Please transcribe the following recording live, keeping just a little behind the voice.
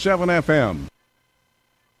7 FM.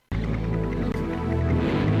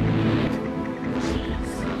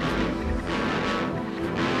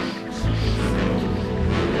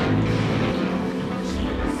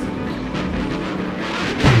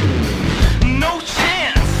 No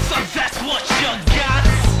chance, so that's what you got.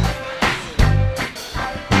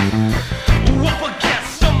 Up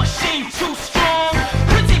against a machine too strong.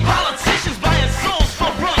 Pretty politicians buying souls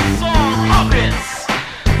for run song puppets.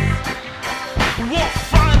 Won't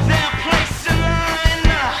find their place in line.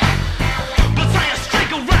 But I straight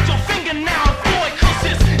go right your finger now, boy, cause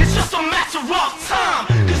it's just a matter of time.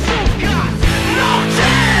 Cause you've got no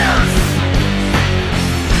chance.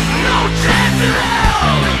 No chance at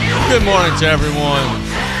all. Good morning to everyone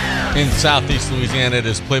in Southeast Louisiana. It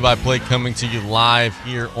is play-by-play coming to you live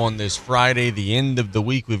here on this Friday, the end of the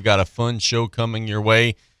week. We've got a fun show coming your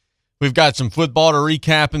way. We've got some football to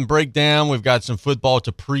recap and break down. We've got some football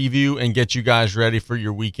to preview and get you guys ready for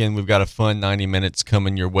your weekend. We've got a fun 90 minutes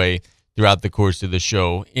coming your way throughout the course of the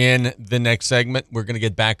show. In the next segment, we're going to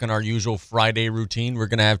get back on our usual Friday routine. We're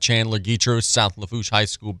going to have Chandler Guidroz, South Lafourche High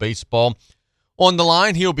School baseball, on the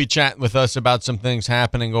line. He'll be chatting with us about some things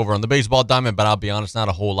happening over on the baseball diamond, but I'll be honest, not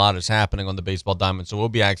a whole lot is happening on the baseball diamond. So we'll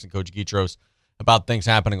be asking Coach Guidroz about things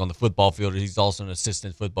happening on the football field. He's also an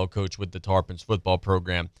assistant football coach with the Tarpons football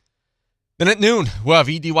program. Then at noon, we'll have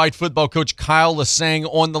ED White football coach Kyle Lasseigne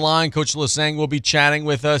on the line. Coach Lasseigne will be chatting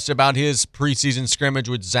with us about his preseason scrimmage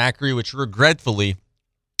with Zachary, which regretfully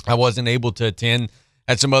I wasn't able to attend.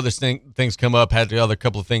 Had some other things come up, had the other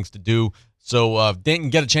couple of things to do. So didn't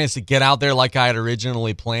get a chance to get out there like I had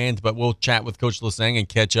originally planned, but we'll chat with Coach Lasseigne and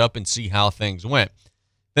catch up and see how things went.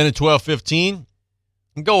 Then at 12:15,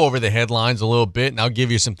 go over the headlines a little bit, and I'll give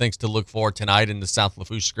you some things to look for tonight in the South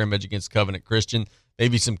Lafourche scrimmage against Covenant Christian.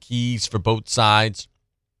 Maybe some keys for both sides.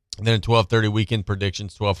 And then at 12:30, weekend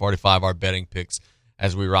predictions, 12:45, our betting picks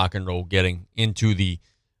as we rock and roll getting into the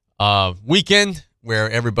weekend where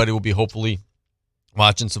everybody will be hopefully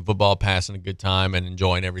watching some football, passing a good time, and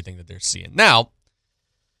enjoying everything that they're seeing. Now,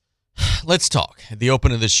 let's talk. At the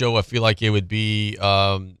open of the show, I feel like it would be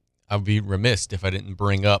I would be remiss if I didn't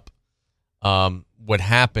bring up what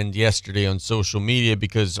happened yesterday on social media,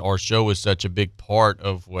 because our show is such a big part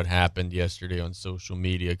of what happened yesterday on social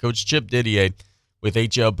media. Coach Chip Didier with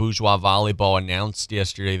HL Bourgeois Volleyball announced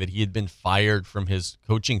yesterday that he had been fired from his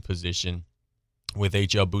coaching position with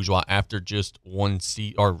HL Bourgeois after just one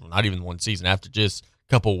season, or not even one season, after just a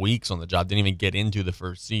couple weeks on the job. Didn't even get into the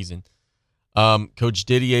first season. Coach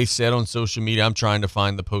Didier said on social media, I'm trying to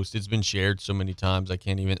find the post. It's been shared so many times I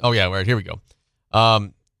can't even. Oh, yeah, right, here we go.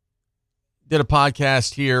 Did a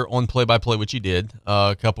podcast here on Play-by-Play, which he did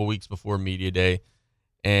a couple weeks before Media Day.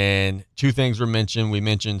 And two things were mentioned. We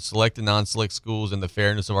mentioned select and non-select schools and the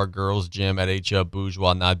fairness of our girls' gym at HL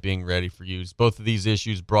Bourgeois not being ready for use. Both of these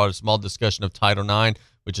issues brought a small discussion of Title IX,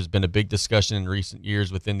 which has been a big discussion in recent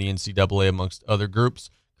years within the NCAA amongst other groups.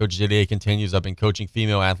 Coach Didier continues, I've been coaching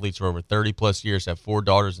female athletes for over 30-plus years, have 4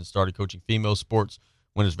 daughters, and started coaching female sports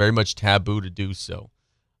when it's very much taboo to do so.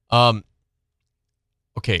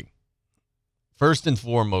 Okay, first and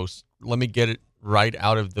foremost, let me get it right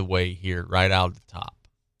out of the way here, right out of the top.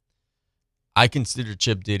 I consider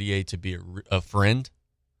Chip Didier to be a friend.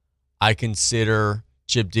 I consider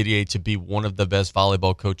Chip Didier to be one of the best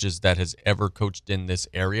volleyball coaches that has ever coached in this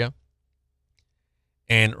area.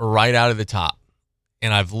 And right out of the top,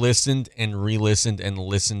 and I've listened and re-listened and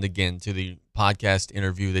listened again to the podcast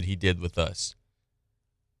interview that he did with us.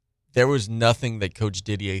 There was nothing that Coach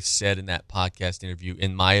Didier said in that podcast interview,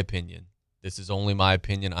 in my opinion. This is only my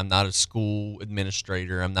opinion. I'm not a school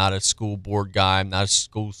administrator. I'm not a school board guy. I'm not a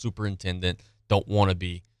school superintendent. Don't want to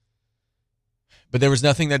be. But there was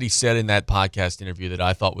nothing that he said in that podcast interview that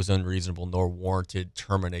I thought was unreasonable nor warranted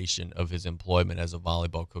termination of his employment as a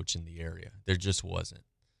volleyball coach in the area. There just wasn't.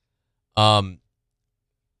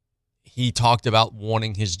 He talked about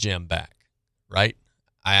wanting his gym back, right?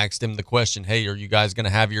 I asked him the question, hey, are you guys going to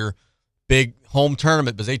have your big home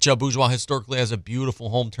tournament? Because HL Bourgeois historically has a beautiful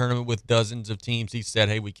home tournament with dozens of teams. He said,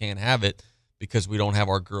 hey, we can't have it because we don't have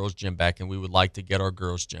our girls' gym back, and we would like to get our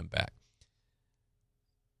girls' gym back.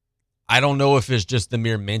 I don't know if it's just the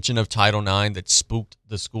mere mention of Title IX that spooked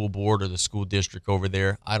the school board or the school district over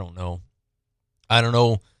there. I don't know. I don't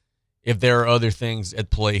know if there are other things at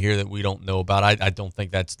play here that we don't know about. I don't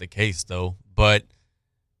think that's the case, though. But,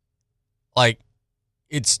 like,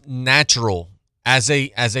 it's natural as a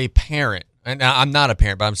parent, and I'm not a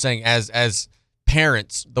parent, but I'm saying as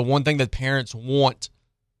parents, the one thing that parents want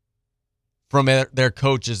from their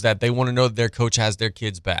coach is that they want to know that their coach has their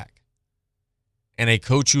kids back. And a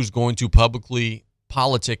coach who's going to publicly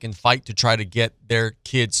politic and fight to try to get their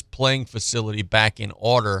kids' playing facility back in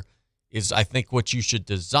order is, I think, what you should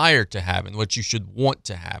desire to have and what you should want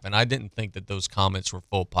to have. And I didn't think that those comments were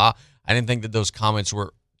faux pas. I didn't think that those comments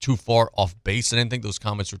were too far off base. I didn't think those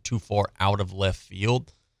comments were too far out of left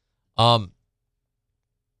field. And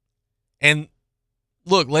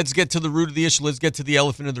look, let's get to the root of the issue. Let's get to the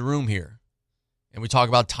elephant in the room here. And we talk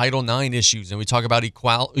about Title IX issues, and we talk about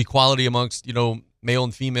equality amongst, male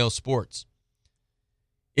and female sports.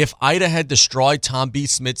 If Ida had destroyed Tom B.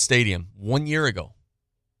 Smith Stadium 1 year ago,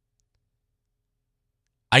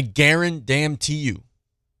 I guarantee you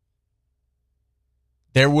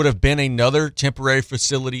there would have been another temporary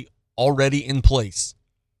facility already in place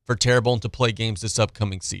for Terrebonne to play games this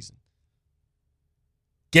upcoming season.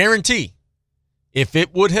 Guarantee. If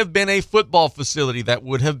it would have been a football facility that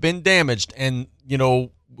would have been damaged and,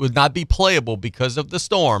 would not be playable because of the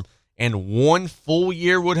storm, and 1 full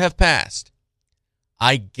year would have passed,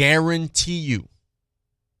 I guarantee you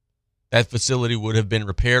that facility would have been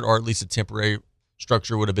repaired, or at least a temporary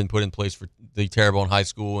structure would have been put in place for the Terrebonne High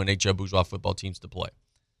School and HL Bourgeois football teams to play.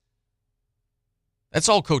 That's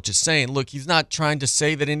all Coach is saying. Look, he's not trying to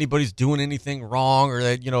say that anybody's doing anything wrong or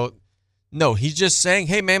that, no, he's just saying,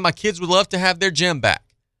 hey, man, my kids would love to have their gym back.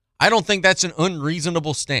 I don't think that's an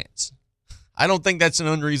unreasonable stance.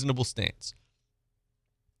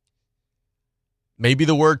 Maybe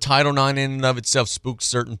the word Title IX in and of itself spooks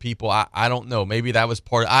certain people. I don't know. Maybe that was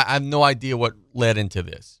part. I have no idea what led into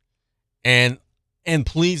this. And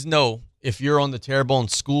please know, if you're on the Terrebonne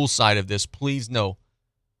school side of this, please know,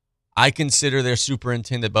 I consider their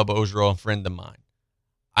superintendent, Bubba Ogerow, a friend of mine.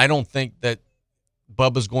 I don't think that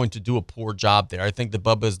Bubba's going to do a poor job there. I think that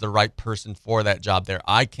Bubba is the right person for that job there.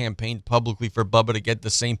 I campaigned publicly for Bubba to get the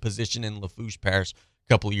same position in Lafourche Parish a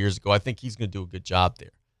couple of years ago. I think he's going to do a good job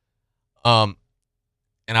there.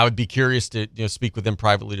 And I would be curious to speak with him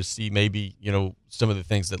privately to see maybe some of the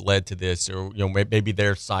things that led to this, or maybe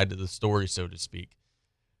their side of the story, so to speak.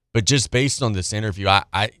 But just based on this interview,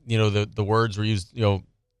 the words were used,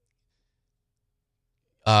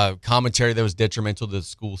 commentary that was detrimental to the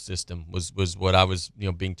school system was what I was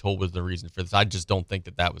being told was the reason for this. I just don't think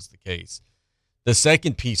that was the case. The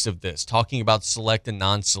second piece of this, talking about select and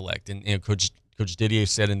non-select, and Coach Didier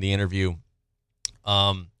said in the interview,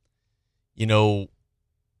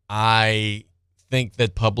 I think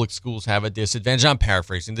that public schools have a disadvantage. I'm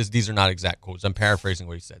paraphrasing this. These are not exact quotes. I'm paraphrasing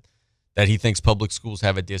what he said, that he thinks public schools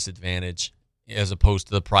have a disadvantage as opposed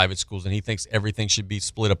to the private schools, and he thinks everything should be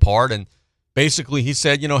split apart. And basically, he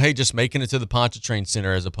said, hey, just making it to the Pontchartrain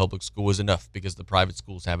Center as a public school is enough because the private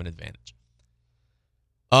schools have an advantage.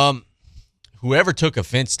 Whoever took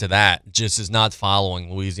offense to that just is not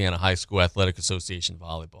following Louisiana High School Athletic Association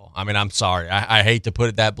volleyball. I mean, I'm sorry. I hate to put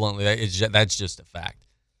it that bluntly. That's just a fact.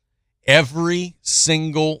 Every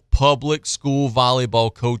single public school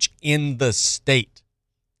volleyball coach in the state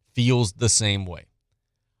feels the same way.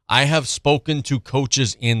 I have spoken to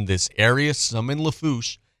coaches in this area, some in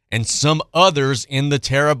Lafourche, and some others in the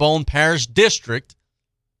Terrebonne Parish District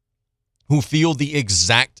who feel the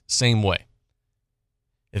exact same way.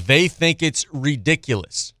 They think it's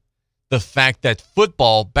ridiculous, the fact that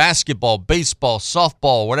football, basketball, baseball,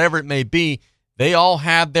 softball, whatever it may be, they all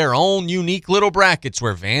have their own unique little brackets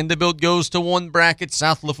where Vanderbilt goes to one bracket,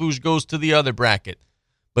 South Lafourche goes to the other bracket.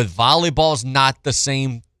 But volleyball's not the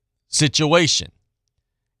same situation.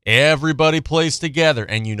 Everybody plays together,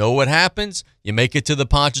 and you know what happens? You make it to the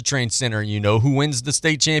Pontchartrain Center, and you know who wins the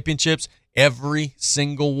state championships? Every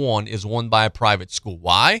single one is won by a private school.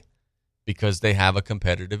 Why? Because they have a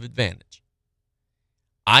competitive advantage.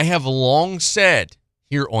 I have long said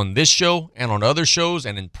here on this show and on other shows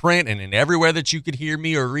and in print and in everywhere that you could hear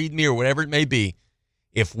me or read me or whatever it may be,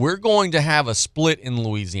 if we're going to have a split in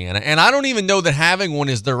Louisiana, and I don't even know that having one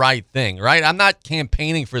is the right thing, right? I'm not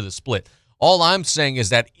campaigning for the split. All I'm saying is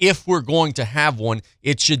that if we're going to have one,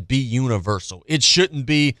 it should be universal. It shouldn't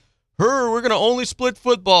be, we're going to only split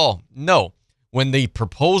football. No. When the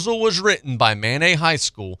proposal was written by Manet High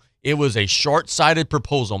School, it was a short-sighted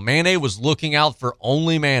proposal. Manet was looking out for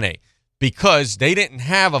only Manet because they didn't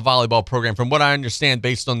have a volleyball program, from what I understand,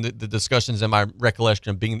 based on the discussions and my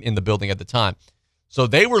recollection of being in the building at the time. So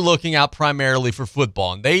they were looking out primarily for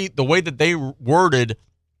football. And the way that they worded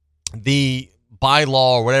the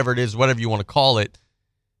bylaw or whatever it is, whatever you want to call it,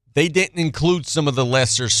 they didn't include some of the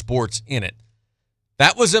lesser sports in it.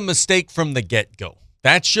 That was a mistake from the get-go.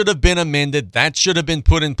 That should have been amended. That should have been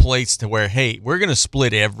put in place to where, hey, we're going to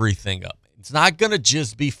split everything up. It's not going to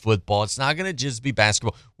just be football. It's not going to just be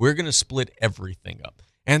basketball. We're going to split everything up.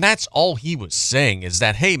 And that's all he was saying, is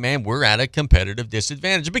that, hey, man, we're at a competitive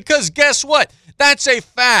disadvantage. Because guess what? That's a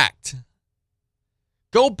fact.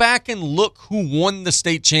 Go back and look who won the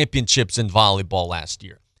state championships in volleyball last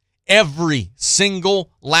year. Every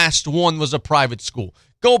single last one was a private school.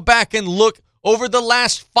 Go back and look over the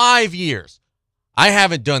last 5 years. I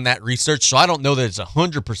haven't done that research, so I don't know that it's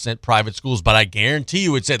 100% private schools, but I guarantee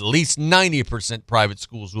you it's at least 90% private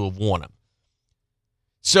schools who have won them.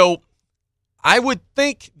 So I would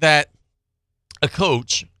think that a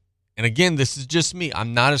coach, and again, this is just me.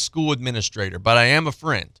 I'm not a school administrator, but I am a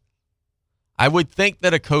friend. I would think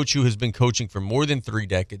that a coach who has been coaching for more than 3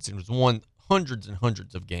 decades and has won hundreds and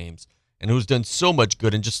hundreds of games and who's done so much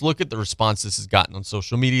good, and just look at the response this has gotten on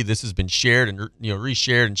social media. This has been shared and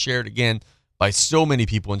reshared and shared again by so many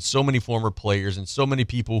people and so many former players and so many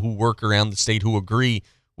people who work around the state who agree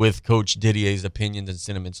with Coach Didier's opinions and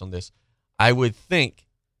sentiments on this. I would think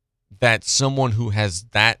that someone who has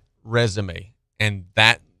that resume and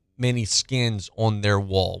that many skins on their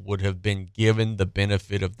wall would have been given the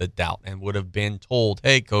benefit of the doubt and would have been told,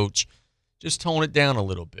 hey, coach, just tone it down a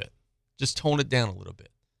little bit. Just tone it down a little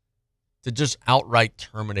bit. To just outright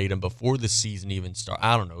terminate him before the season even starts,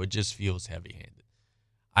 I don't know. It just feels heavy-handed.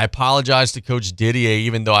 I apologize to Coach Didier,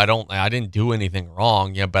 even though I didn't do anything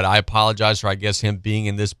wrong. Yeah, but I apologize for, I guess, him being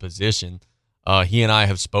in this position. He and I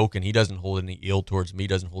have spoken. He doesn't hold any ill towards me.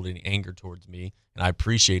 Doesn't hold any anger towards me, and I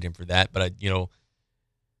appreciate him for that. But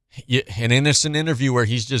an innocent interview where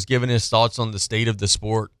he's just giving his thoughts on the state of the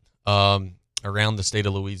sport around the state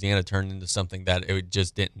of Louisiana turned into something that it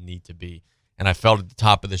just didn't need to be. And I felt at the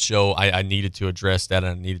top of the show I needed to address that,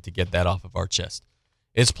 and I needed to get that off of our chest.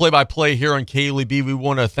 It's play-by-play here on KLEB. We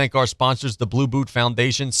want to thank our sponsors, the Blue Boot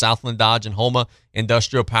Foundation, Southland Dodge and Homa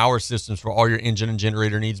Industrial Power Systems, for all your engine and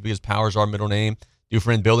generator needs, because power is our middle name.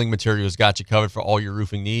 Dufresne Building Materials got you covered for all your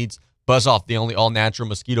roofing needs. Buzz Off, the only all-natural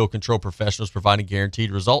mosquito control professionals providing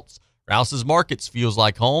guaranteed results. Rouse's Markets, feels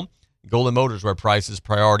like home. Golden Motors, where price is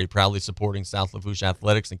priority, proudly supporting South Lafourche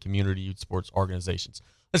athletics and community youth sports organizations.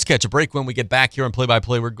 Let's catch a break. When we get back here on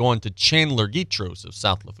Play-by-Play, we're going to Chandler Guidroz of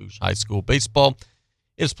South Lafourche High School Baseball.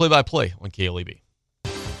 It's Play-by-Play on KLEB.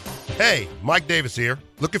 Hey, Mike Davis here.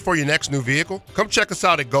 Looking for your next new vehicle? Come check us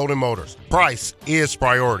out at Golden Motors. Price is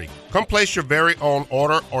priority. Come place your very own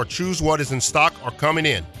order or choose what is in stock or coming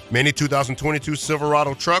in. Many 2022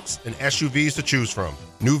 Silverado trucks and SUVs to choose from.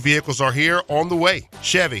 New vehicles are here on the way.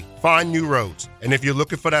 Chevy, find new roads. And if you're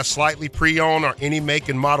looking for that slightly pre-owned or any make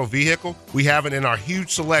and model vehicle, we have it in our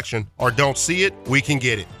huge selection. Or don't see it, we can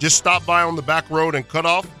get it. Just stop by on the back road and cut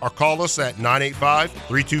off or call us at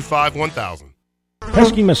 985-325-1000.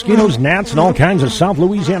 Pesky mosquitoes, gnats, and all kinds of South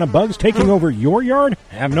Louisiana bugs taking over your yard?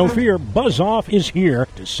 Have no fear. Buzz Off is here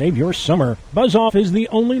to save your summer. Buzz Off is the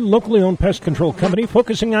only locally owned pest control company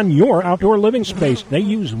focusing on your outdoor living space. They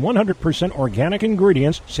use 100% organic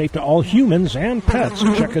ingredients, safe to all humans and pets.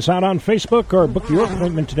 Check us out on Facebook or book your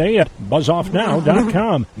appointment today at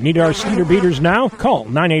buzzoffnow.com. Need our cedar beaters now? Call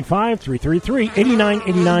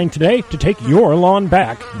 985-333-8989 today to take your lawn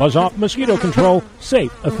back. Buzz Off Mosquito Control.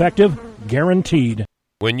 Safe, effective, guaranteed.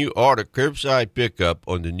 When you order curbside pickup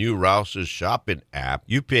on the new Rouse's shopping app,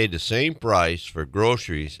 you pay the same price for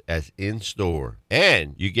groceries as in-store.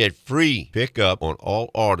 And you get free pickup on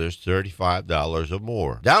all orders $35 or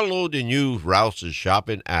more. Download the new Rouse's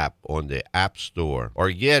shopping app on the App Store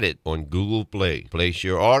or get it on Google Play. Place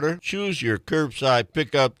your order, choose your curbside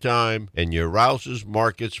pickup time, and your Rouse's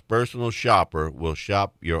Markets personal shopper will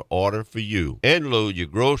shop your order for you and load your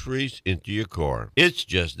groceries into your car. It's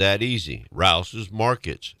just that easy. Rouse's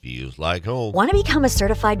Markets. Feels like home. Want to become a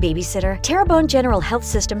certified babysitter? Terrebonne General Health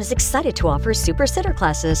System is excited to offer Super Sitter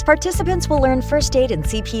classes. Participants will learn first aid and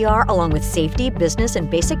CPR along with safety, business, and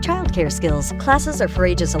basic childcare skills. Classes are for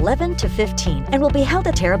ages 11 to 15 and will be held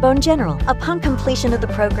at Terrebonne General. Upon completion of the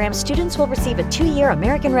program, students will receive a 2-year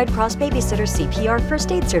American Red Cross Babysitter CPR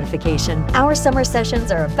first aid certification. Our summer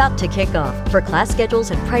sessions are about to kick off. For class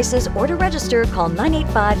schedules and prices or to register, call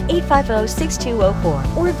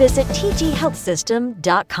 985-850-6204 or visit tghealthsystem.com.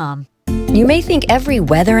 You may think every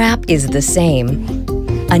weather app is the same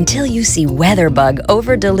until you see WeatherBug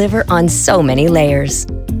over-deliver on so many layers.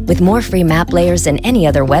 With more free map layers than any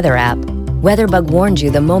other weather app, WeatherBug warns you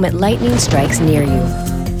the moment lightning strikes near you,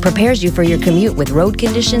 prepares you for your commute with road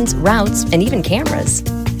conditions, routes, and even cameras.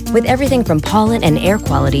 With everything from pollen and air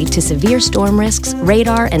quality to severe storm risks,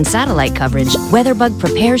 radar, and satellite coverage, WeatherBug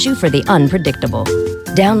prepares you for the unpredictable.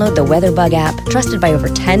 Download the WeatherBug app, trusted by over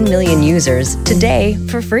 10 million users, today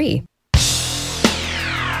for free.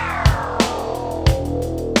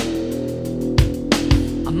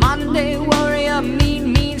 A Monday warrior,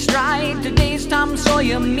 mean strike. Today's Tom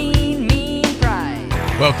Sawyer, mean pride.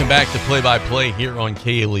 Welcome back to Play-by-Play here on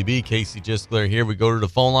KLEB. Casey Gisclair here. We go to the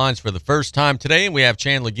phone lines for the first time today, and we have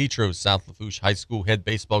Chandler Guidroz, South Lafourche High School head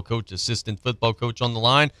baseball coach, assistant football coach on the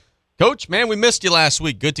line. Coach, man, we missed you last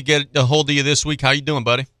week. Good to get a hold of you this week. How you doing,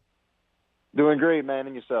 buddy? Doing great, man,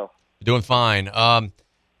 and yourself? Doing fine.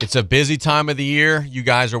 It's a busy time of the year. You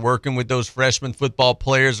guys are working with those freshman football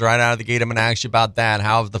players right out of the gate. I'm going to ask you about that.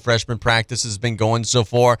 How have the freshman practices been going so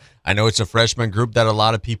far? I know it's a freshman group that a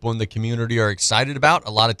lot of people in the community are excited about, a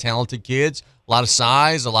lot of talented kids, a lot of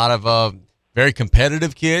size, a lot of very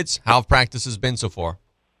competitive kids. How have practices been so far?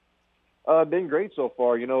 Been great so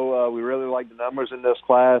far. You know, we really like the numbers in this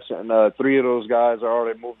class, and 3 of those guys are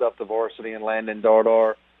already moved up to varsity, and Landon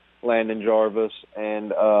Dardar, Landon Jarvis, and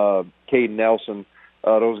Caden Nelson.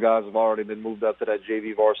 Those guys have already been moved up to that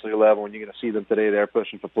JV varsity level, and you're going to see them today. They're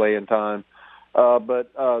pushing for playing time.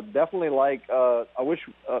 But definitely like, I wish,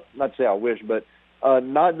 not to say I wish, but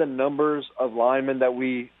not the numbers of linemen that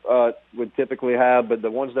we would typically have, but the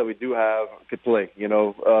ones that we do have could play,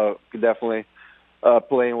 could definitely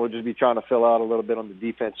play, and we'll just be trying to fill out a little bit on the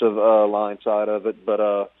defensive line side of it.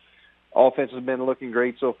 But offense has been looking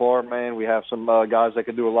great so far, man. We have some guys that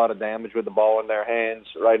can do a lot of damage with the ball in their hands.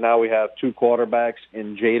 Right now we have 2 quarterbacks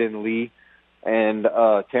in Jaden Lee and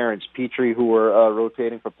Terrence Petrie, who are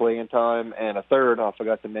rotating for playing time, and a third, I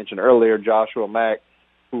forgot to mention earlier, Joshua Mack,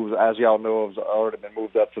 who, as y'all know, has already been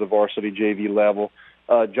moved up to the varsity JV level.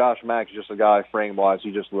 Josh Mack's just a guy, frame-wise,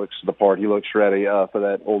 he just looks the part. He looks ready for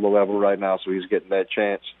that older level right now, so he's getting that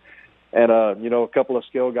chance. And, a couple of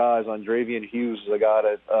skill guys. Dravian Hughes is a guy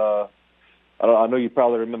that I know you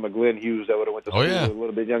probably remember Glenn Hughes that would have went to school a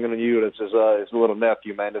little bit younger than you. That's his little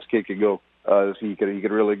nephew, man. This kid could go. He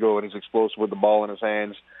could really go, and he's explosive with the ball in his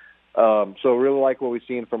hands. So really like what we've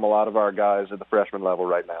seen from a lot of our guys at the freshman level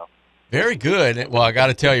right now. Very good. Well, I got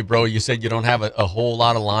to tell you, bro, you said you don't have a whole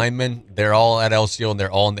lot of linemen. They're all at LCO, and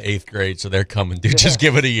they're all in the 8th grade, so they're coming. Dude, just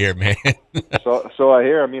give it a year, man. So I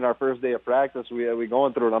hear, our first day of practice, we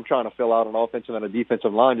going through it. I'm trying to fill out an offensive and a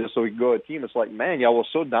defensive line just so we can go a team. It's like, man, y'all was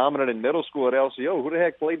so dominant in middle school at LCO. Who the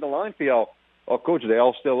heck played the line for y'all? Oh, Coach, they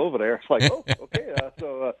all still over there. It's like, oh, okay.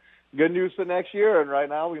 So good news for next year, and right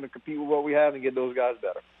now we're going to compete with what we have and get those guys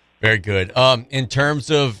better. Very good. In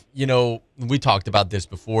terms of, we talked about this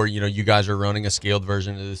before, you guys are running a scaled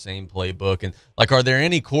version of the same playbook. And, are there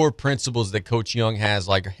any core principles that Coach Young has,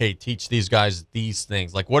 hey, teach these guys these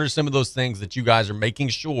things? What are some of those things that you guys are making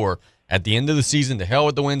sure at the end of the season, to hell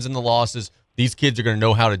with the wins and the losses, these kids are going to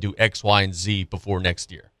know how to do X, Y, and Z before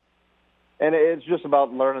next year? And it's just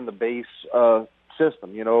about learning the base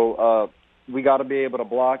system, we got to be able to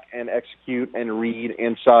block and execute and read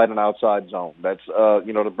inside and outside zone. That's,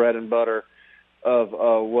 the bread and butter of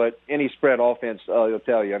what any spread offense will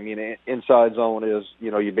tell you. Inside zone is,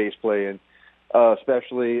 your base play. And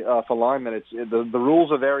especially for linemen, the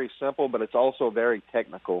rules are very simple, but it's also very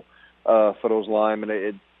technical for those linemen.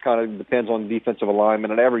 It kind of depends on the defensive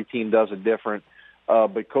alignment, and every team does it different.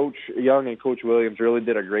 But Coach Young and Coach Williams really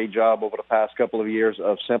did a great job over the past couple of years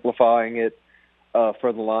of simplifying it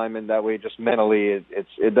for the linemen. That way, just mentally,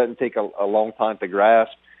 it doesn't take a long time to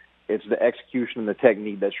grasp. It's the execution and the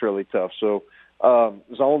technique that's really tough. So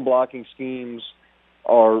zone blocking schemes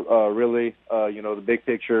are really, the big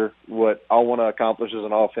picture. What I want to accomplish as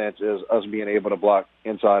an offense is us being able to block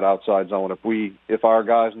inside, outside zone. If our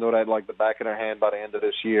guys know that like the back of their hand by the end of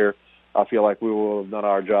this year, I feel like we will have done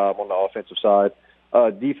our job on the offensive side.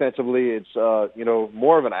 Defensively, it's,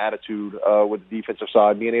 more of an attitude with the defensive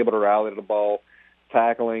side, being able to rally to the ball,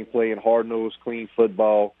 tackling, playing hard-nosed, clean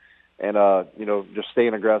football, and, just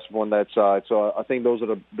staying aggressive on that side. So I think those are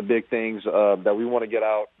the big things that we want to get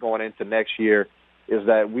out going into next year, is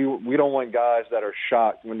that we don't want guys that are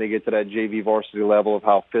shocked when they get to that JV varsity level of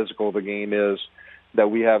how physical the game is, that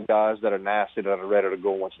we have guys that are nasty, that are ready to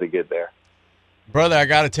go once they get there. Brother, I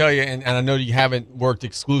got to tell you, and I know you haven't worked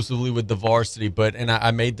exclusively with the varsity, but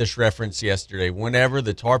I made this reference yesterday. Whenever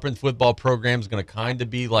the Tarpon football program is going to kind of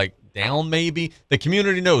be down maybe, the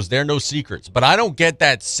community knows there are no secrets. But I don't get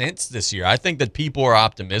that sense this year. I think that people are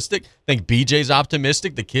optimistic. I think BJ's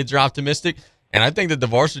optimistic. The kids are optimistic. And I think that the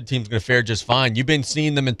varsity team's going to fare just fine. You've been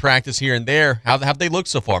seeing them in practice here and there. How have they looked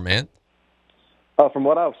so far, man? From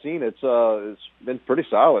what I've seen, it's been pretty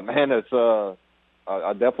solid, man.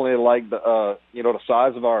 I definitely like the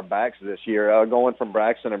size of our backs this year. Going from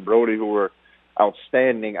Braxton and Brody, who were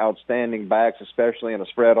outstanding backs, especially in a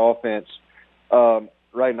spread offense.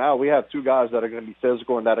 Right now, we have 2 guys that are going to be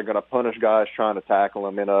physical and that are going to punish guys trying to tackle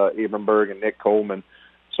them in Ebenberg and Nick Coleman.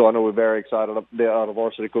 So I know we're very excited. The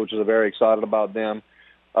varsity coaches are very excited about them.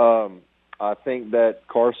 I think that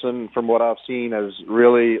Carson, from what I've seen, has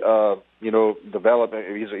really, developed.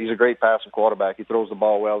 He's a great passing quarterback. He throws the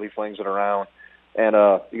ball well. He flings it around. And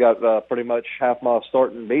you got pretty much half my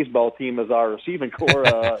starting baseball team as our receiving core.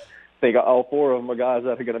 I think all four of them are guys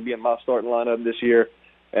that are going to be in my starting lineup this year.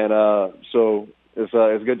 And so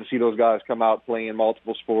it's good to see those guys come out playing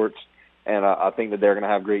multiple sports. And I think that they're going to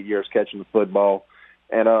have great years catching the football.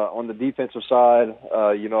 And on the defensive side,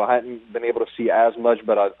 I hadn't been able to see as much,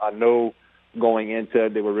 but I know going into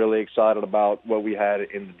it, they were really excited about what we had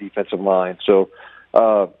in the defensive line. So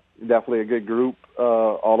definitely a good group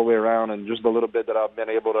all the way around, and just a little bit that I've been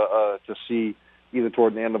able to see either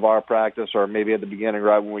toward the end of our practice or maybe at the beginning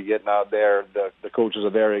right when we're getting out there. The coaches are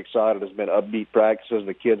very excited. It's been upbeat practices.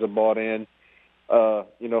 The kids have bought in,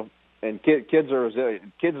 and kids are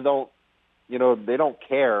resilient. Kids don't, they don't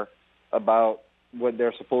care about what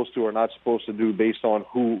they're supposed to or not supposed to do based on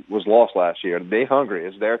who was lost last year. They're hungry.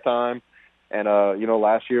 It's their time. And,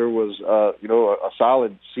 last year was, a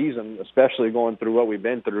solid season, especially going through what we've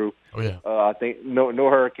been through. Oh, yeah. I think no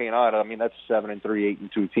hurricane either. I mean, that's a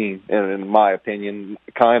 7-3, 8-2 team, in my opinion,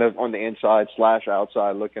 kind of on the inside /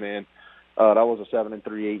 outside looking in. That was a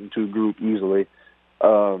 7-3, 8-2 group easily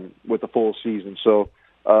with the full season. So,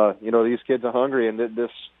 these kids are hungry, and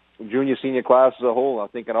this junior, senior class as a whole, I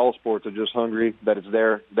think in all sports are just hungry that it's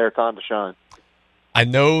their time to shine. I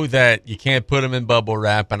know that you can't put them in bubble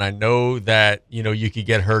wrap, and I know that, you could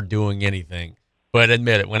get hurt doing anything. But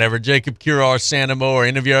admit it, whenever Jacob Cura or Santamo or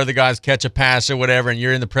any of your other guys catch a pass or whatever, and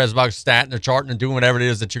you're in the press box statting or charting and doing whatever it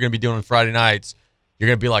is that you're going to be doing on Friday nights, you're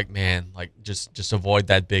going to be like, man, just avoid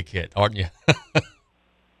that big hit, aren't you?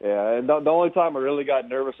 Yeah, and the only time I really got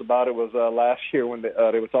nervous about it was last year when they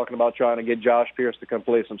were talking about trying to get Josh Pierce to come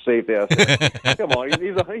play some safety. I said, come on,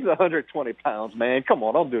 he's 120 pounds, man. Come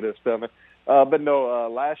on, don't do this to me. But no,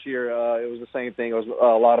 last year it was the same thing. It was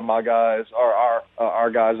a lot of my guys, our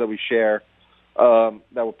guys that we share, that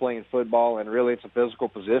were playing football, and really in some physical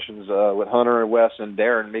positions with Hunter and Wes and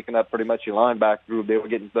Darren making up pretty much your linebacker group. They were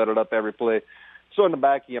getting butted up every play. So in the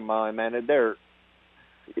back of your mind, man, they're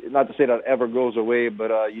not to say that ever goes away,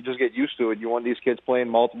 but you just get used to it. You want these kids playing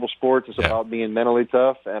multiple sports. It's about being mentally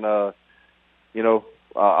tough, and I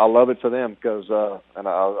love it for them because, and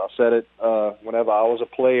I said it whenever I was a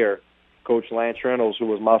player. Coach Lance Reynolds, who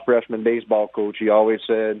was my freshman baseball coach, he always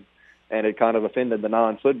said, and it kind of offended the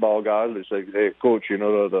non-football guys. They say, "Hey, coach,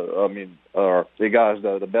 the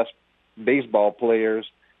best baseball players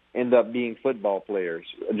end up being football players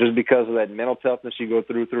just because of that mental toughness you go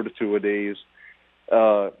through the two-a-days."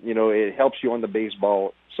 It helps you on the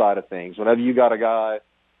baseball side of things. Whenever you got a guy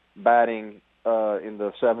batting in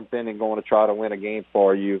the seventh inning going to try to win a game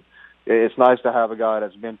for you, it's nice to have a guy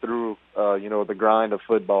that's been through, the grind of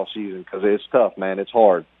football season, because it's tough, man. It's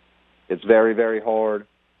hard. It's very, very hard.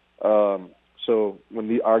 So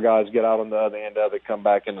when our guys get out on the other end of it, come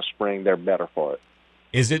back in the spring, they're better for it.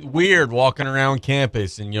 Is it weird walking around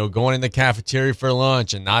campus and, going in the cafeteria for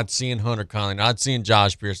lunch and not seeing Hunter Conley, not seeing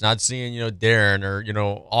Josh Pierce, not seeing, Darren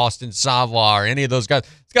or, Austin Savoy or any of those guys?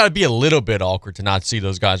 It's got to be a little bit awkward to not see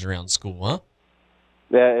those guys around school, huh?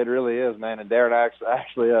 Yeah, it really is, man. And Darren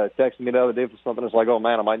actually texted me the other day for something. It's like, oh,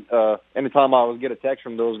 man, anytime I would get a text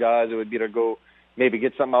from those guys, it would be to go maybe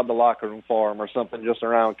get something out of the locker room for them or something just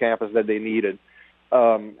around campus that they needed.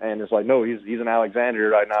 And it's like, no, he's in Alexandria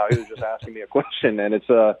right now. He was just asking me a question, and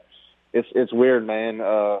it's weird, man.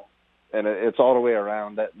 And it's all the way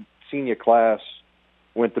around. That senior class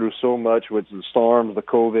went through so much with the storms, the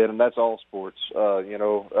COVID, and that's all sports.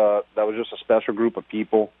 That was just a special group of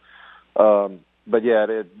people. But yeah,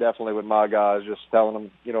 it definitely with my guys, just telling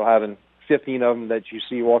them, having 15 of them that you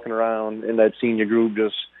see walking around in that senior group,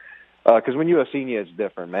 just because when you're a senior, it's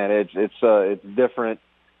different, man. It's different.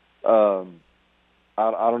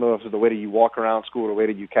 I don't know if it's the way that you walk around school, the way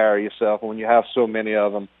that you carry yourself. And when you have so many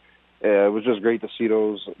of them, it was just great to see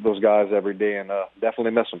those guys every day, and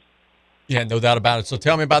definitely miss them. Yeah, no doubt about it. So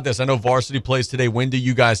tell me about this. I know varsity plays today. When do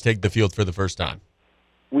you guys take the field for the first time?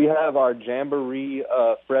 We have our jamboree,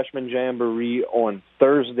 freshman jamboree, on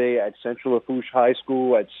Thursday at Central Lafourche High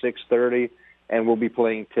School at 6:30, and we'll be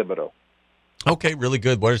playing Thibodaux. Okay, really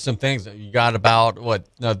good. What are some things? You got about,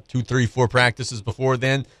 2, 3, 4 practices before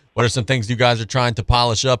then? What are some things you guys are trying to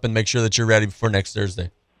polish up and make sure that you're ready for next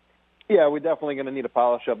Thursday? Yeah, we're definitely going to need to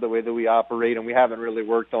polish up the way that we operate, and we haven't really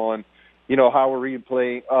worked on, how we're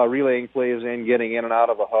relaying plays in, getting in and out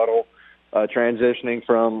of a huddle, transitioning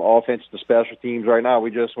from offense to special teams. Right now,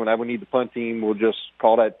 whenever we need the punt team, we'll just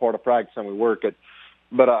call that part of practice and we work it.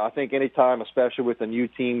 But I think any time, especially with a new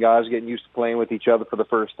team, guys getting used to playing with each other for the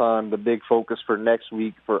first time, the big focus for next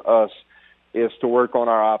week for us is to work on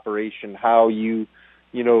our operation, how you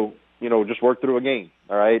just work through a game,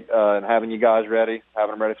 all right, and having you guys ready,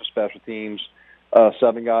 having them ready for special teams,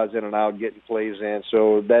 subbing guys in and out, getting plays in.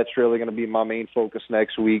 So that's really going to be my main focus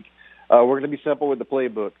next week. We're going to be simple with the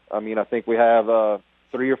playbook. I mean, I think we have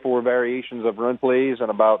 3 or 4 variations of run plays and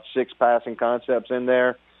about 6 passing concepts in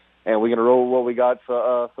there. And we're going to roll what we got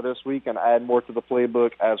for this week and add more to the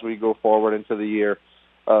playbook as we go forward into the year.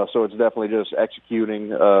 So it's definitely just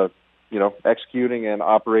executing and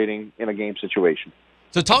operating in a game situation.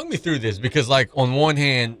 So talk me through this, because like on one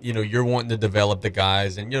hand, you're wanting to develop the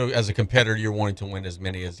guys, and as a competitor, you're wanting to win as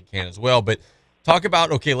many as you can as well. But talk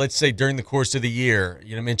about, okay, let's say during the course of the year,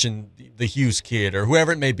 mention the Hughes kid or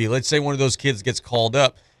whoever it may be. Let's say one of those kids gets called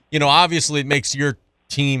up. Obviously it makes your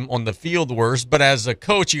team on the field worse, but as a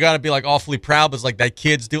coach, you got to be like awfully proud because like that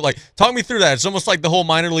kids do. Like, talk me through that. It's almost like the whole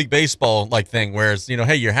minor league baseball like thing, whereas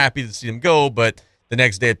hey, you're happy to see them go, but the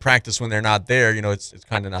next day at practice when they're not there, it's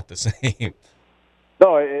kind of not the same.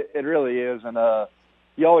 No, it really is, and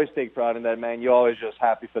you always take pride in that, man. You're always just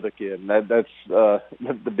happy for the kid, and that's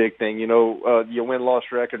the big thing. Your win-loss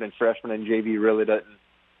record in freshman and JV really doesn't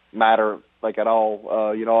matter like at all.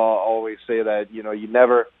 I always say that you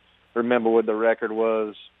never remember what the record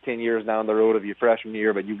was 10 years down the road of your freshman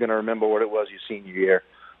year, but you're going to remember what it was your senior year.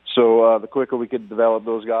 So the quicker we could develop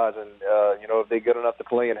those guys, and if they're good enough to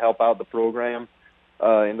play and help out the program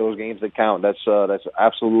in those games that count, that's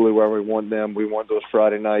absolutely where we want them. We want those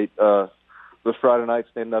Friday nights to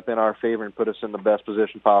end up in our favor and put us in the best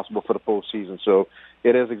position possible for the postseason. So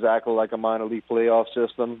it is exactly like a minor league playoff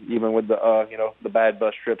system, even with the bad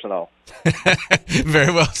bus trips and all.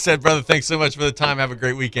 Very well said, brother. Thanks so much for the time. Have a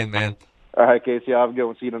great weekend, man. All right, Casey. Have a good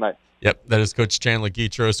one. See you tonight. Yep, that is Coach Chandler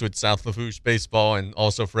Guidroz with South Lafourche Baseball and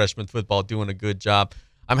also freshman football, doing a good job.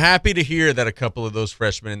 I'm happy to hear that a couple of those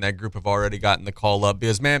freshmen in that group have already gotten the call up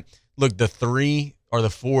because, man, look, the 3 or the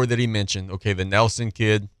 4 that he mentioned, okay, the Nelson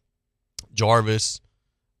kid, Jarvis,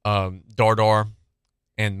 Dardar,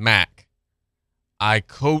 and Mac. I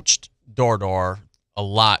coached Dardar a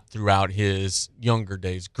lot throughout his younger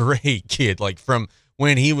days. Great kid. Like from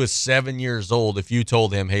when he was 7 years old, if you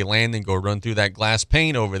told him, hey, Landon, go run through that glass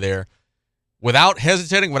pane over there, without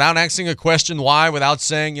hesitating, without asking a question why, without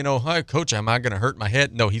saying, hi, coach, am I going to hurt my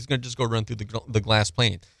head? No, he's going to just go run through the glass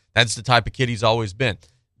pane. That's the type of kid he's always been.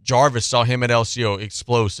 Jarvis saw him at LCO,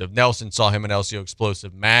 explosive. Nelson saw him at LCO,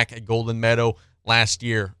 explosive. Mac at Golden Meadow last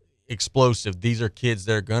year, explosive. These are kids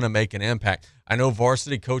that are going to make an impact. I know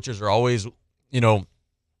varsity coaches are always,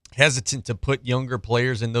 hesitant to put younger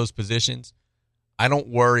players in those positions. I don't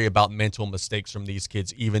worry about mental mistakes from these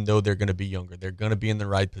kids, even though they're going to be younger. They're going to be in the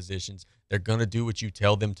right positions. They're going to do what you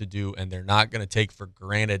tell them to do, and they're not going to take for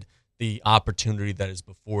granted the opportunity that is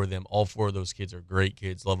before them. All 4 of those kids are great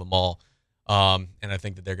kids. Love them all. And I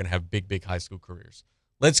think that they're going to have big, big high school careers.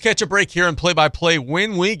 Let's catch a break here on Play-by-Play.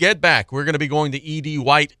 When we get back, we're going to be going to E.D.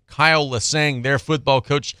 White, Kyle Lasseigne, their football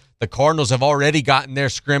coach. The Cardinals have already gotten their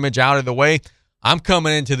scrimmage out of the way. I'm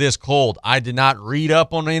coming into this cold. I did not read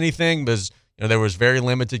up on anything because there was very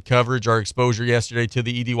limited coverage or exposure yesterday to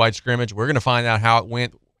the E.D. White scrimmage. We're going to find out how it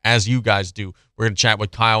went, as you guys do. We're going to chat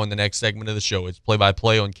with Kyle in the next segment of the show. It's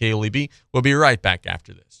Play-by-Play on KLEB. We'll be right back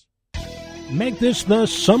after this. Make this the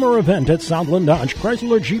summer event at Southland Dodge,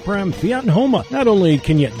 Chrysler, Jeep, Ram, Fiat, and Homa. Not only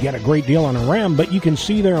can you get a great deal on a Ram, but you can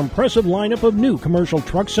see their impressive lineup of new commercial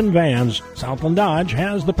trucks and vans. Southland Dodge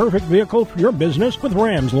has the perfect vehicle for your business with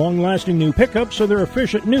Ram's long-lasting new pickups or their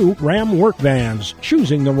efficient new Ram work vans.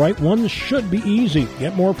 Choosing the right ones should be easy.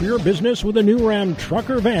 Get more for your business with a new Ram truck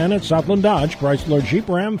or van at Southland Dodge, Chrysler, Jeep,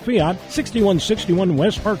 Ram, Fiat, 6161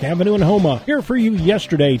 West Park Avenue in Homa. Here for you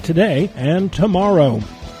yesterday, today, and tomorrow.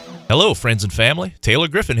 Hello, friends and family. Taylor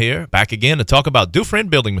Griffin here, back again to talk about Dufresne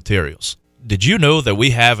Building Materials. Did you know that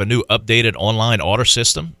we have a new updated online order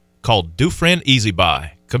system called Dufresne Easy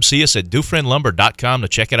Buy? Come see us at DufresneLumber.com to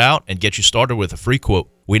check it out and get you started with a free quote.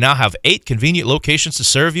 We now have 8 convenient locations to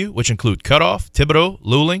serve you, which include Cutoff, Thibodaux,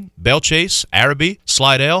 Luling, Bellchase, Araby,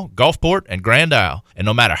 Slidell, Gulfport, and Grand Isle. And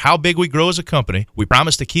no matter how big we grow as a company, we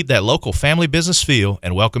promise to keep that local family business feel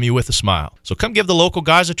and welcome you with a smile. So come give the local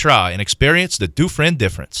guys a try and experience the Dufresne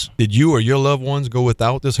difference. Did you or your loved ones go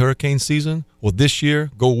without this hurricane season? Well, this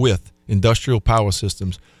year, go with Industrial Power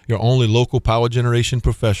Systems, your only local power generation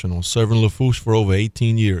professional, serving Lafourche for over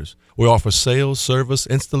 18 years. We offer sales, service,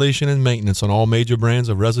 installation, and maintenance on all major brands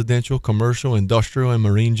of residential, commercial, industrial, and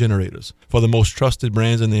marine generators for the most trusted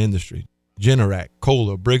brands in the industry. Generac,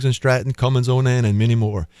 Kohler, Briggs & Stratton, Cummins Onan, and many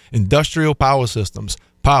more. Industrial Power Systems.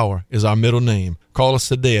 Power is our middle name. Call us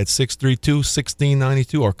today at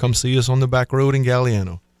 632-1692 or come see us on the back road in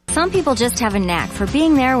Galliano. Some people just have a knack for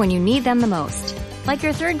being there when you need them the most. Like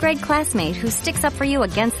your third-grade classmate who sticks up for you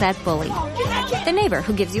against that bully. The neighbor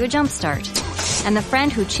who gives you a jump start. And the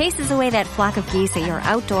friend who chases away that flock of geese at your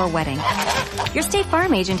outdoor wedding. Your State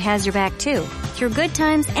Farm agent has your back, too, through good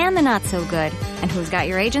times and the not-so-good. And who's got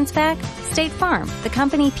your agent's back? State Farm, the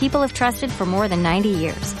company people have trusted for more than 90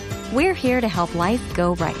 years. We're here to help life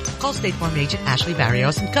go right. Call State Farm agent Ashley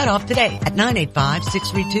Barrios and cut off today at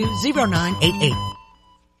 985-632-0988.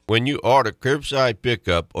 When you order curbside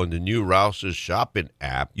pickup on the new Rouse's shopping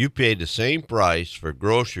app, you pay the same price for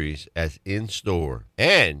groceries as in-store.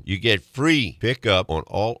 And you get free pickup on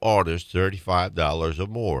all orders $35 or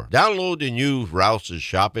more. Download the new Rouse's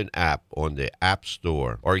shopping app on the App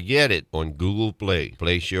Store or get it on Google Play.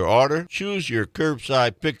 Place your order, choose your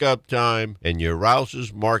curbside pickup time, and your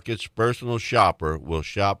Rouse's Markets personal shopper will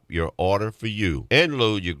shop your order for you and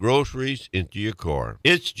load your groceries into your car.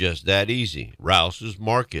 It's just that easy. Rouse's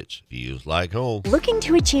Markets feels like home. Looking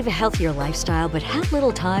to achieve a healthier lifestyle but have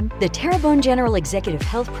little time? The Terrebonne General Executive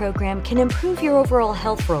Health Program can improve your overall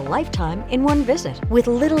health for a lifetime in one visit. With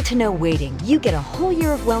little to no waiting, you get a whole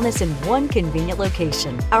year of wellness in one convenient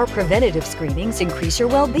location. Our preventative screenings increase your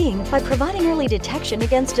well-being by providing early detection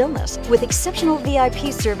against illness. With exceptional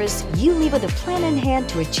VIP service, you leave with a plan in hand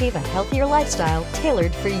to achieve a healthier lifestyle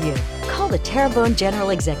tailored for you. Call the Terrebonne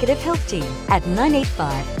General Executive Health Team at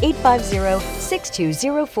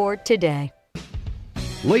 985-850-6204 today.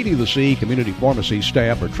 Lady of the Sea Community Pharmacy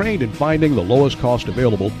staff are trained in finding the lowest cost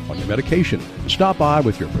available on your medication. Stop by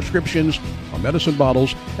with your prescriptions or medicine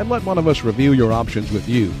bottles and let one of us review your options with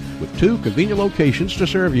you. With 2 convenient locations to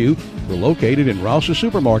serve you, we're located in Rouse's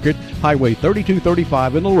Supermarket, Highway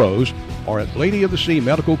 3235 in Larose, or at Lady of the Sea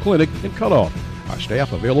Medical Clinic in Cutoff. Our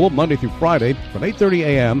staff available Monday through Friday from 8:30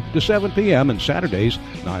 a.m. to 7 p.m. and Saturdays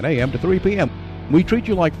 9 a.m. to 3 p.m. We treat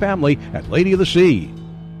you like family at Lady of the Sea.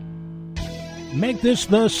 Make this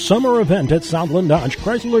the summer event at Southland Dodge,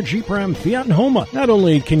 Chrysler, Jeep, Ram, Fiat, and Homa. Not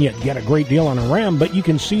only can you get a great deal on a Ram, but you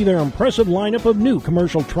can see their impressive lineup of new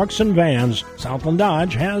commercial trucks and vans. Southland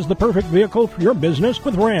Dodge has the perfect vehicle for your business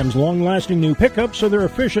with Ram's long-lasting new pickups or their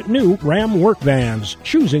efficient new Ram work vans.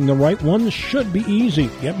 Choosing the right ones should be easy.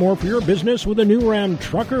 Get more for your business with a new Ram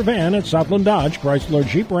truck or van at Southland Dodge, Chrysler,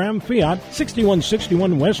 Jeep, Ram, Fiat,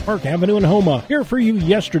 6161 West Park Avenue in Homa. Here for you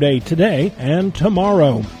yesterday, today, and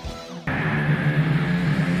tomorrow.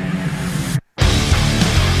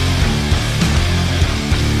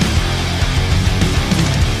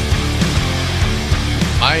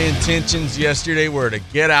 My intentions yesterday were to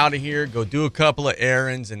get out of here, go do a couple of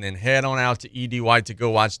errands, and then head on out to ED White to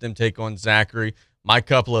go watch them take on Zachary. My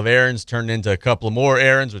couple of errands turned into a couple of more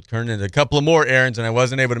errands, which turned into a couple of more errands, and I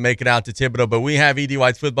wasn't able to make it out to Thibodaux. But we have ED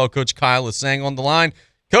White's football coach Kyle Lasseigne on the line.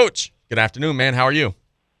 Coach, good afternoon, man. How are you?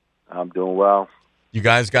 I'm doing well. You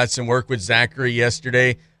guys got some work with Zachary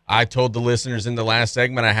yesterday. I told the listeners in the last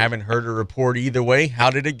segment I haven't heard a report either way. How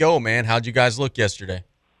did it go, man? How'd you guys look yesterday?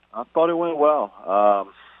 I thought it went well.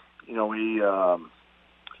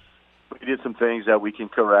 We did some things that we can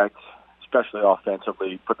correct, especially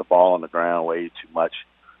offensively. Put the ball on the ground way too much.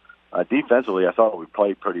 Defensively, I thought we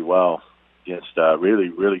played pretty well against really,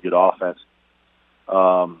 really good offense.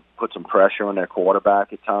 Put some pressure on their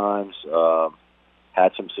quarterback at times.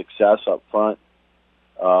 Had some success up front.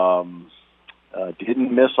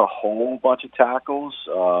 Didn't miss a whole bunch of tackles.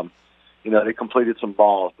 They completed some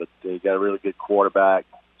balls, but they got a really good quarterback,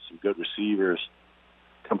 some good receivers.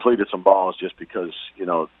 Completed some balls just because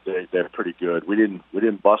they're pretty good. We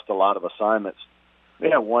didn't bust a lot of assignments. We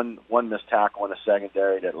had one missed tackle in the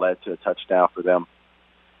secondary that led to a touchdown for them.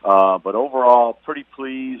 But overall, pretty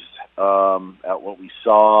pleased at what we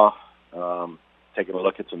saw. Taking a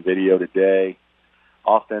look at some video today.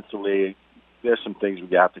 Offensively, there's some things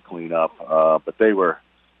we have to clean up. But they were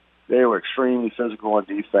extremely physical on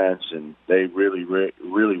defense, and they really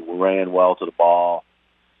ran well to the ball.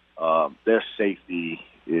 Their safety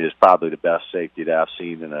is probably the best safety that I've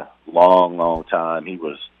seen in a long, long time. He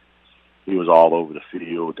was all over the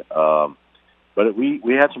field. But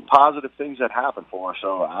we had some positive things that happened for us,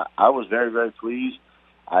 so I was very, very pleased.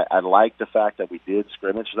 I like the fact that we did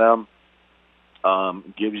scrimmage them.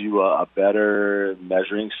 Gives you a better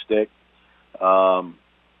measuring stick than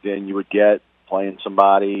you would get playing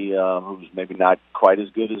somebody who's maybe not quite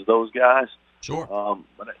as good as those guys. Sure.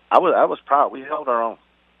 But I was proud. We held our own.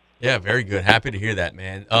 Yeah, very good. Happy to hear that,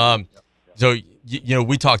 man. So,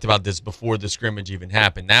 we talked about this before the scrimmage even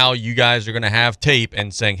happened. Now you guys are going to have tape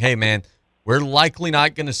and saying, hey, man, we're likely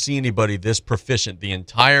not going to see anybody this proficient the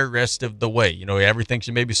entire rest of the way. Everything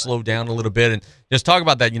should maybe slow down a little bit. And just talk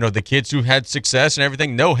about that. The kids who had success and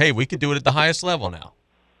everything know, hey, we could do it at the highest level now.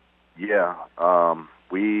 Yeah.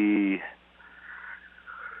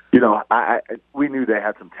 We knew they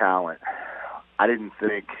had some talent. I didn't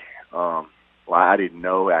think, I didn't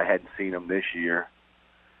know. I hadn't seen them this year,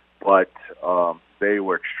 but they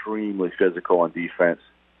were extremely physical on defense.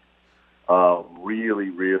 Really,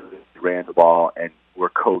 really ran the ball and were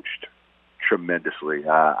coached tremendously.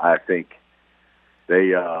 I think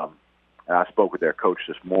I spoke with their coach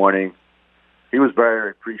this morning. He was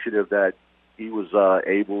very appreciative that he was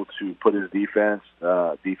able to put his defense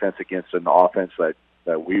against an offense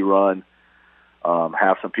that we run,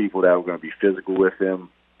 have some people that were going to be physical with him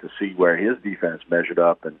to see where his defense measured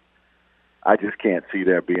up. And I just can't see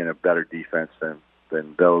there being a better defense than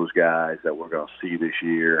those guys that we're going to see this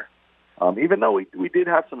year. Even though we did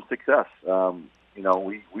have some success.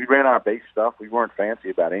 We ran our base stuff. We weren't fancy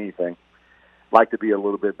about anything. Like to be a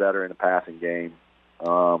little bit better in the passing game.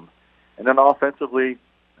 And then offensively,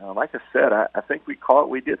 like I said, I think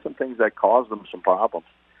we did some things that caused them some problems.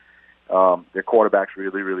 Their quarterback's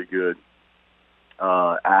really, really good,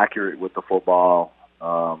 accurate with the football.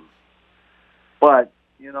 But,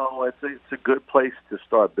 it's a good place to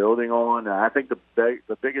start building on. And I think the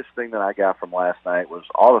biggest thing that I got from last night was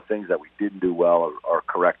all the things that we didn't do well are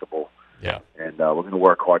correctable. Yeah. And we're going to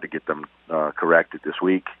work hard to get them corrected this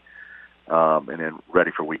week and then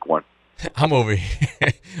ready for week 1. I'm over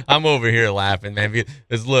here laughing, man.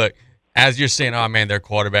 Because look, as you're saying, oh man, their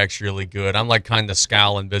quarterback's really good. I'm like kind of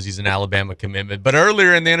scowling because he's an Alabama commitment. But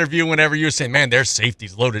earlier in the interview, whenever you were saying, man, their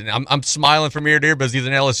safety's loaded, I'm smiling from ear to ear because he's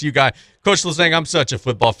an LSU guy. Coach Lasseigne, I'm such a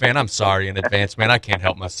football fan. I'm sorry in advance, man. I can't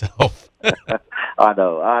help myself. I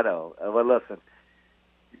know. But listen,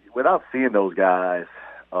 without seeing those guys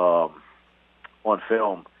on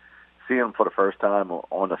film, seeing them for the first time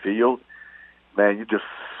on the field, man, you're just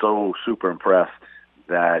so super impressed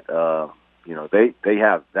that they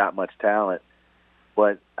have that much talent.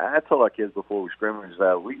 But I told our kids before we scrimmage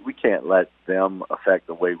that we can't let them affect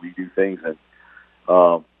the way we do things. And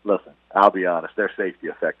listen, I'll be honest, their safety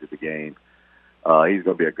affected the game. He's going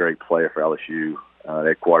to be a great player for LSU.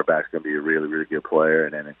 Their quarterback's going to be a really, really good player.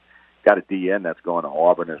 And then got a DN that's going to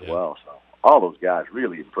Auburn as well. So all those guys,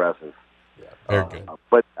 really impressive. Yeah, very good.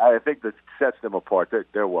 But I think that sets them apart.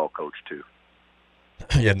 They're well coached too.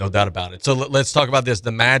 Yeah, no doubt about it. So let's talk about this.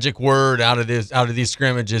 The magic word out of these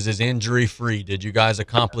scrimmages is injury-free. Did you guys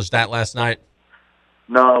accomplish that last night?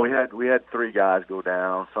 No, we had 3 guys go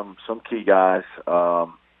down. Some key guys. All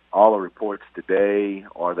the reports today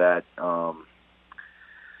are that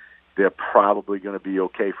they're probably going to be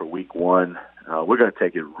okay for week 1. We're going to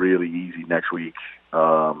take it really easy next week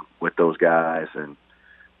with those guys and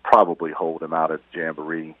probably hold them out at the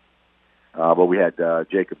Jamboree. But we had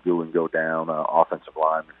Jacob Doolin go down, offensive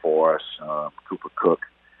lineman for us, Cooper Cook,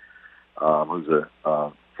 who's a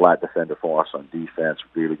flat defender for us on defense,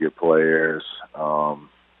 really good players, backup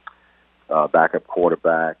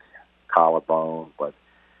quarterback, collarbone. But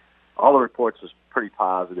all the reports is pretty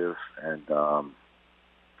positive, and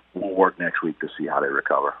we'll work next week to see how they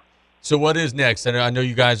recover. So what is next? And I know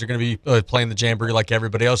you guys are going to be playing the Jamboree like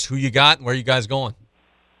everybody else. Who you got and where are you guys going?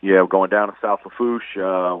 Yeah, we're going down to South Lafourche.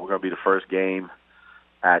 We're going to be the first game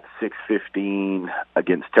at 6:15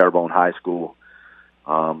 against Terrebonne High School.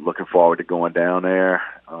 Looking forward to going down there,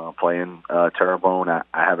 playing Terrebonne.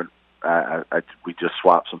 We just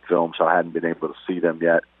swapped some film, so I hadn't been able to see them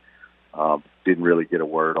yet. Didn't really get a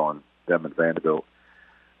word on them at Vanderbilt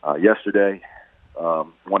yesterday.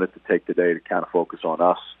 Wanted to take the day to kind of focus on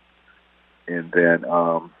us and then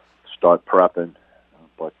start prepping.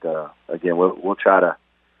 But again, we'll try to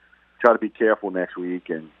be careful next week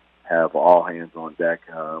and have all hands on deck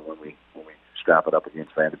when we strap it up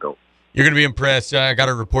against Vanderbilt. You're going to be impressed. I got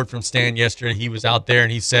a report from Stan yesterday. He was out there,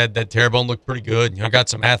 and he said that Terrebonne looked pretty good. Got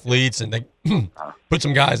some athletes, and they put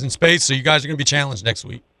some guys in space, so you guys are going to be challenged next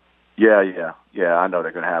week. Yeah. I know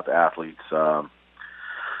they're going to have athletes.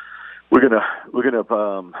 We're gonna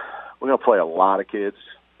play a lot of kids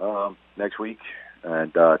next week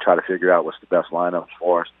and try to figure out what's the best lineups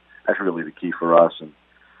for us. That's really the key for us, and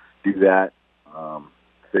do that.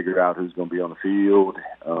 Figure out who's going to be on the field,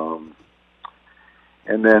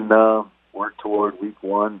 and then work toward week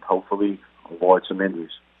 1. Hopefully, avoid some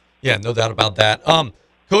injuries. Yeah, no doubt about that.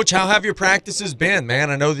 Coach, how have your practices been,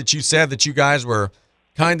 man? I know that you said that you guys were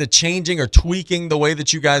kind of changing or tweaking the way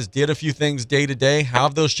that you guys did a few things day to day. How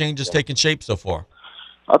have those changes taken shape so far?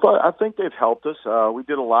 I think they've helped us. We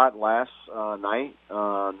did a lot last night,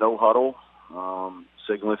 no huddle,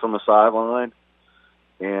 signaling from the sideline,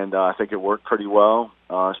 and I think it worked pretty well,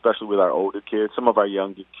 especially with our older kids. Some of our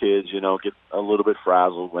younger kids, get a little bit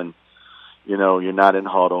frazzled when, you're not in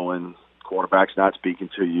huddle and quarterback's not speaking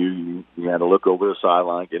to you. You had to look over the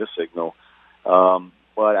sideline, get a signal.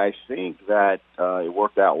 but I think that it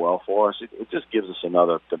worked out well for us. It just gives us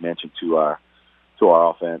another dimension to our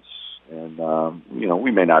offense. And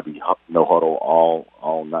we may not be no huddle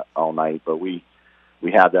all night, but we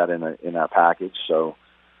have that in our package. So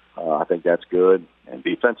I think that's good. And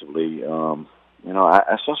defensively,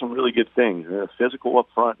 I saw some really good things. Physical up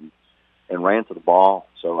front and ran to the ball.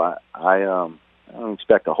 So I don't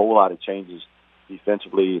expect a whole lot of changes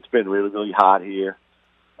defensively. It's been really, really hot here.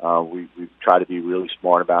 We've tried to be really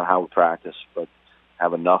smart about how we practice, but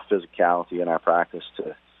have enough physicality in our practice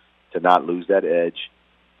to not lose that edge,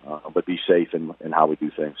 but be safe in how we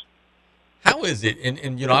do things. How is it?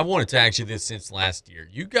 And I wanted to ask you this since last year.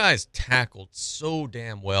 You guys tackled so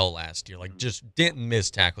damn well last year, like just didn't miss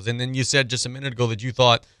tackles. And then you said just a minute ago that you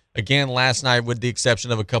thought, again, last night, with the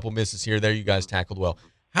exception of a couple misses here or there, you guys tackled well.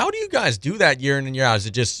 How do you guys do that year in and year out? Is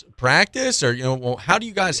it just practice, or how do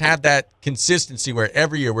you guys have that consistency where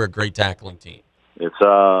every year we're a great tackling team? It's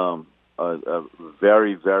a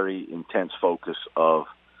very, very intense focus of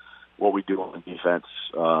what we do on defense.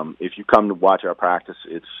 If you come to watch our practice,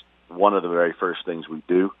 it's one of the very first things we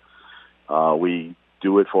do. We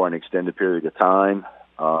do it for an extended period of time.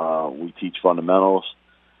 We teach fundamentals,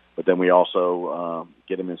 but then we also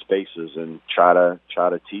get them in spaces and try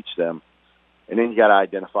to teach them. And then you got to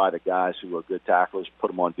identify the guys who are good tacklers, put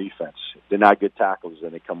them on defense. If they're not good tacklers,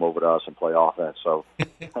 then they come over to us and play offense. So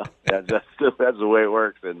that's the way it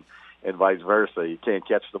works, and vice versa. You can't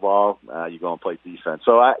catch the ball, you're going to play defense.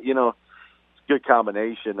 So it's a good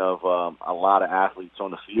combination of a lot of athletes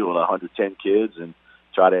on the field, 110 kids, and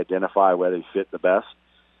try to identify where they fit the best.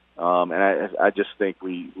 And I just think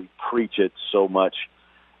we preach it so much.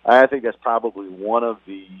 I think that's probably one of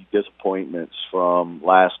the disappointments from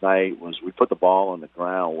last night was we put the ball on the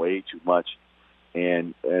ground way too much,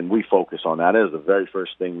 and we focus on that. It is the very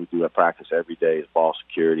first thing we do at practice every day is ball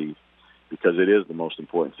security, because it is the most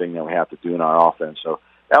important thing that we have to do in our offense. So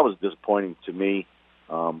that was disappointing to me,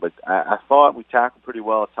 but I thought we tackled pretty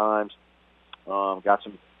well at times. Got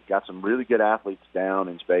some really good athletes down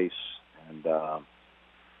in space, and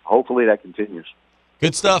hopefully that continues.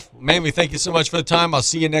 Good stuff. Man, we thank you so much for the time. I'll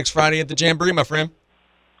see you next Friday at the Jamboree, my friend.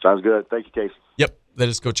 Sounds good. Thank you, Casey. Yep. That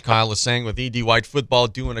is Coach Kyle Lasseigne with ED White Football,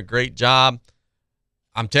 doing a great job.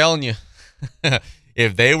 I'm telling you,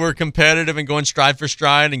 if they were competitive and going stride for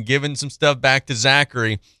stride and giving some stuff back to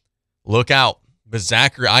Zachary, look out. But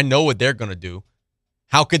Zachary, I know what they're going to do.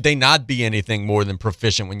 How could they not be anything more than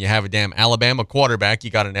proficient when you have a damn Alabama quarterback, you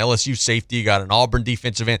got an LSU safety, you got an Auburn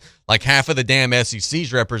defensive end, like half of the damn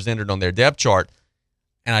SEC's represented on their depth chart.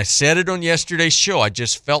 And I said it on yesterday's show. I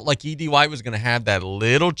just felt like E.D. White was going to have that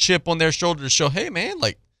little chip on their shoulder to show, hey, man,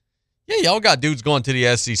 like, yeah, y'all got dudes going to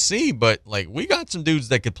the SEC, but, like, we got some dudes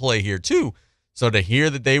that could play here, too. So to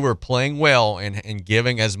hear that they were playing well and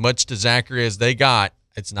giving as much to Zachary as they got,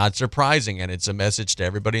 it's not surprising, and it's a message to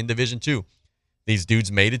everybody in Division II. These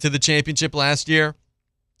dudes made it to the championship last year,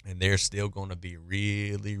 and they're still going to be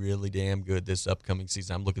really, really damn good this upcoming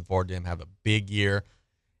season. I'm looking forward to them have a big year.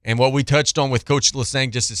 And what we touched on with Coach Lasseigne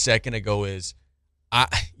just a second ago is,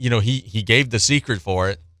 he gave the secret for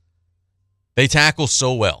it. They tackle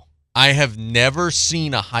so well. I have never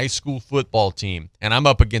seen a high school football team, and I'm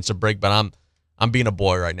up against a break, but I'm being a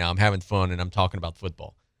boy right now. I'm having fun, and I'm talking about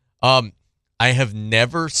football. I have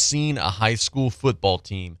never seen a high school football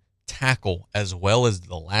team tackle as well as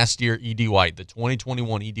the last year E.D. White, the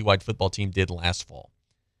 2021 E.D. White football team did last fall.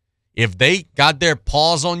 If they got their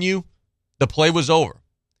paws on you, the play was over.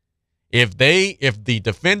 If the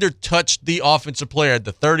defender touched the offensive player at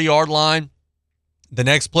the 30-yard line, the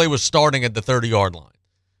next play was starting at the 30-yard line.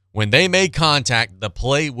 When they made contact, the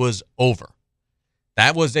play was over.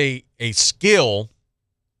 That was a skill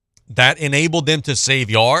that enabled them to save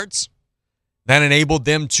yards, that enabled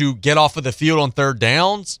them to get off of the field on third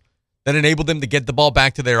downs, that enabled them to get the ball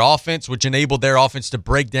back to their offense, which enabled their offense to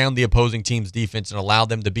break down the opposing team's defense and allow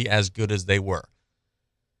them to be as good as they were.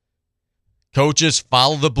 Coaches,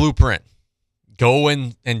 follow the blueprint. Go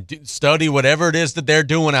and study whatever it is that they're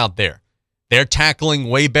doing out there. They're tackling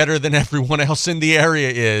way better than everyone else in the area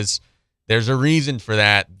is. There's a reason for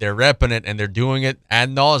that. They're repping it, and they're doing it ad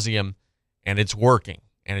nauseum, and it's working,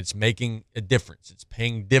 and it's making a difference. It's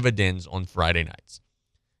paying dividends on Friday nights.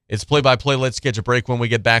 It's play-by-play. Let's catch a break. When we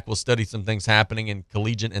get back, we'll study some things happening in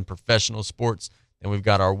collegiate and professional sports. And we've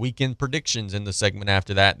got our weekend predictions in the segment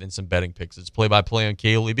after that, and some betting picks. It's play-by-play on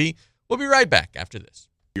KLEB. We'll be right back after this.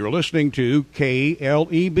 You're listening to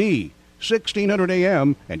KLEB, 1600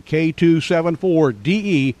 AM and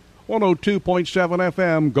K274DE, 102.7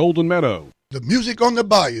 FM, Golden Meadow. The music on the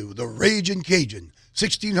bayou, the Ragin' Cajun,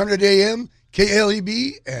 1600 AM,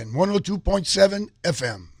 KLEB, and 102.7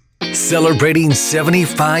 FM. celebrating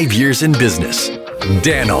 75 years in business.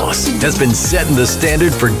 Danos has been setting the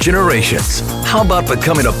standard for generations. How about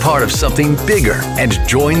becoming a part of something bigger and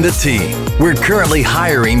join the team? We're currently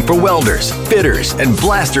hiring for welders, fitters, and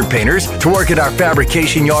blaster painters to work at our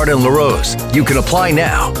fabrication yard in LaRose. You can apply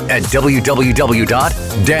now at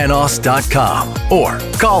www.danos.com or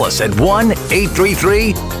call us at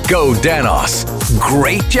 1-833-GO-DANOS.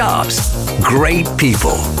 Great jobs, great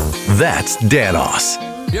people. That's Danos.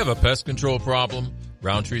 You have a pest control problem?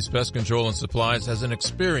 Roundtree's Pest Control and Supplies has an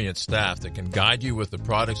experienced staff that can guide you with the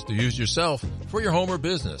products to use yourself for your home or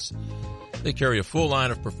business. They carry a full line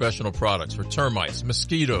of professional products for termites,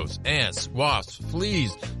 mosquitoes, ants, wasps,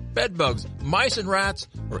 fleas, bed bugs, mice and rats,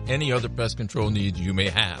 or any other pest control needs you may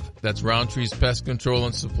have. That's Roundtree's Pest Control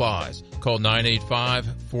and Supplies. Call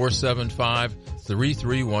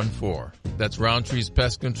 985-475-3314. That's Roundtree's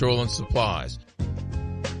Pest Control and Supplies.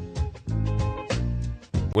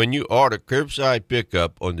 When you order curbside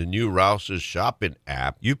pickup on the new Rouse's shopping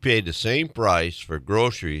app, you pay the same price for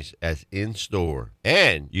groceries as in-store.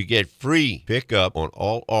 And you get free pickup on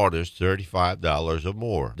all orders $35 or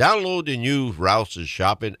more. Download the new Rouse's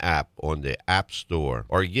shopping app on the App Store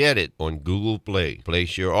or get it on Google Play.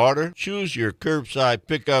 Place your order, choose your curbside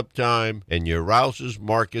pickup time, and your Rouse's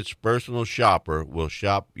Markets personal shopper will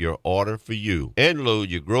shop your order for you and load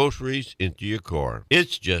your groceries into your car.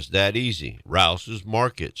 It's just that easy. Rouse's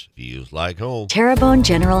Markets feels like home. Terrebonne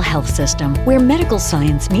General Health System, where medical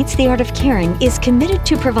science meets the art of caring, is committed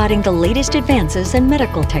to providing the latest advances in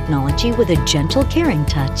medical technology with a gentle, caring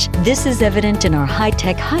touch. This is evident in our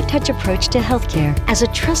high-tech, high-touch approach to healthcare. As a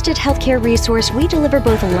trusted healthcare resource, we deliver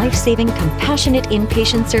both life-saving, compassionate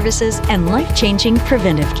inpatient services and life-changing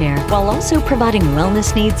preventive care, while also providing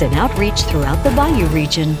wellness needs and outreach throughout the Bayou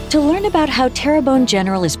region. To learn about how Terrebonne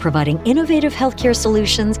General is providing innovative healthcare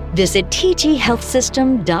solutions, visit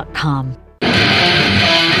tghealthsystem.com.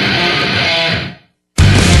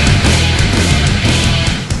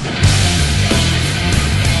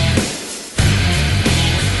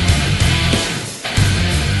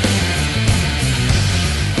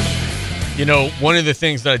 You know, one of the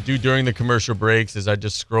things that I do during the commercial breaks is I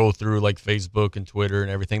just scroll through like Facebook and Twitter and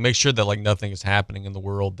everything, make sure that like nothing is happening in the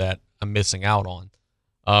world that I'm missing out on.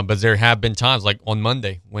 But there have been times like on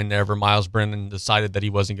Monday whenever Miles Brennan decided that he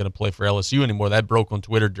wasn't going to play for LSU anymore. That broke on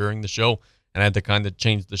Twitter during the show, and I had to kind of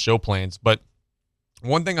change the show plans. But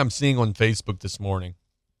one thing I'm seeing on Facebook this morning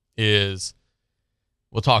is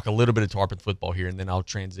we'll talk a little bit of Tarpon football here, and then I'll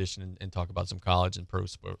transition and talk about some college and pro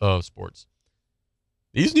sports.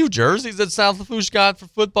 These new jerseys that South Lafourche got for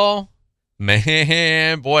football,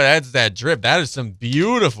 man, boy, that's that drip. That is some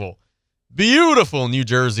beautiful new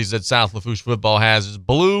jerseys that South Lafourche football has. It's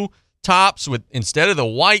blue tops with, instead of the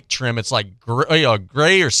white trim, it's like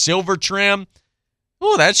gray or silver trim.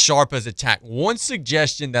 Oh, that's sharp as a tack. One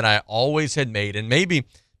suggestion that I always had made, and maybe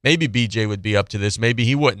BJ would be up to this, maybe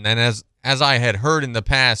he wouldn't. And as I had heard in the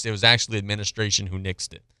past, it was actually administration who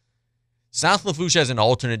nixed it. South Lafourche has an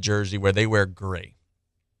alternate jersey where they wear gray.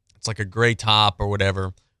 It's like a gray top or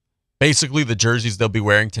whatever. Basically, the jerseys they'll be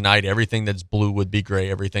wearing tonight, everything that's blue would be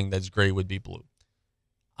gray. Everything that's gray would be blue.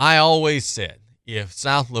 I always said, if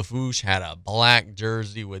South Lafourche had a black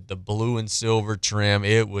jersey with the blue and silver trim,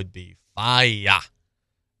 it would be fire.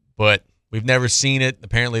 But we've never seen it.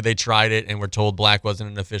 Apparently, they tried it, and we're told black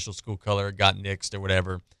wasn't an official school color. It got nixed or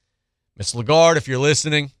whatever. Miss Lagarde, if you're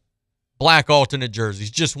listening, black alternate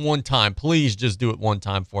jerseys, just one time. Please just do it one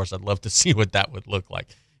time for us. I'd love to see what that would look like.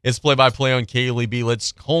 It's play-by-play on KLEB.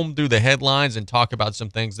 Let's comb through the headlines and talk about some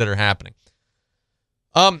things that are happening.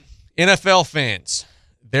 NFL fans,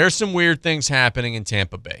 there's some weird things happening in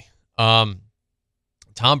Tampa Bay.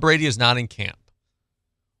 Tom Brady is not in camp.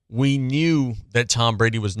 We knew that Tom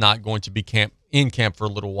Brady was not going to be in camp for a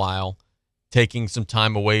little while, taking some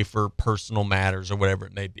time away for personal matters or whatever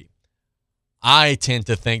it may be. I tend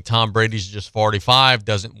to think Tom Brady's just 45,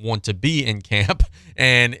 doesn't want to be in camp,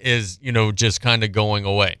 and is, just kind of going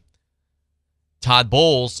away. Todd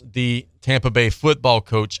Bowles, the Tampa Bay football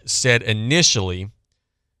coach, said initially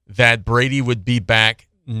that Brady would be back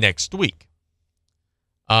next week.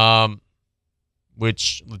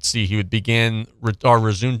 Which, let's see, he would begin or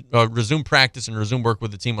resume practice and resume work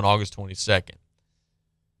with the team on August 22nd.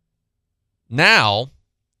 Now,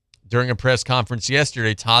 during a press conference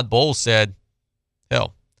yesterday, Todd Bowles said,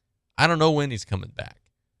 hell, I don't know when he's coming back.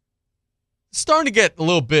 It's starting to get a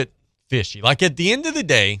little bit fishy. Like, at the end of the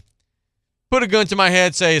day, put a gun to my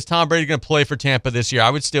head, say, is Tom Brady going to play for Tampa this year? I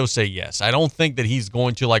would still say yes. I don't think that he's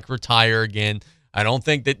going to, retire again. I don't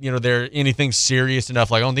think that, they're anything serious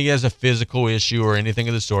enough. Like, I don't think he has a physical issue or anything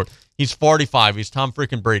of the sort. He's 45. He's Tom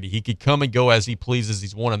freaking Brady. He could come and go as he pleases.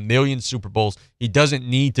 He's won 1 million Super Bowls. He doesn't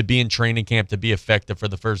need to be in training camp to be effective for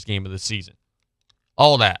the first game of the season.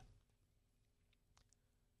 All that.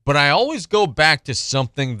 But I always go back to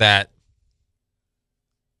something that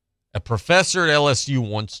a professor at LSU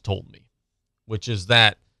once told me, which is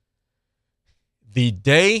that the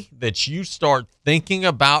day that you start thinking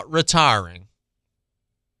about retiring,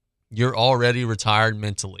 you're already retired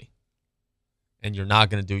mentally, and you're not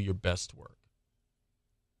going to do your best work.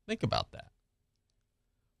 Think about that.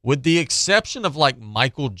 With the exception of like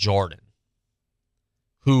Michael Jordan,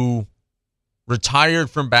 who retired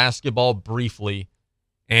from basketball briefly,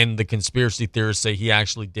 and the conspiracy theorists say he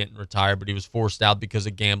actually didn't retire, but he was forced out because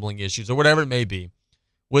of gambling issues or whatever it may be.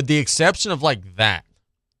 With the exception of like that,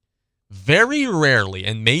 very rarely,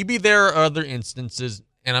 and maybe there are other instances,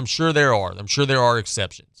 and I'm sure there are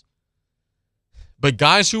exceptions. But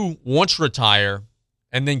guys who once retire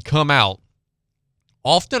and then come out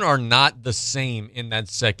often are not the same in that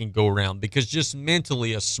second go-round, because just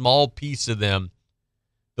mentally a small piece of them,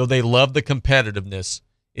 though they love the competitiveness,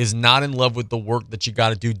 is not in love with the work that you got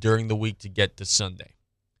to do during the week to get to Sunday.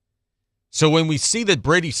 So when we see that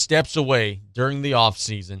Brady steps away during the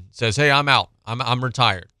offseason, says, hey, I'm out, I'm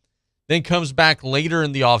retired, then comes back later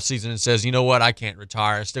in the offseason and says, you know what, I can't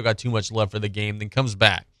retire, I still got too much love for the game, then comes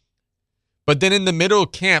back. But then in the middle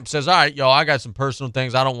of camp says, all right, I got some personal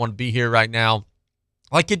things. I don't want to be here right now.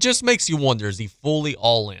 Like, it just makes you wonder, is he fully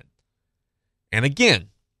all in? And again,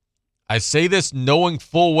 I say this knowing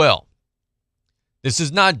full well, this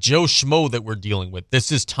is not Joe Schmo that we're dealing with.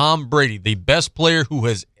 This is Tom Brady, the best player who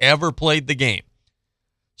has ever played the game.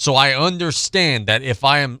 So I understand that if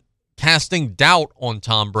I am casting doubt on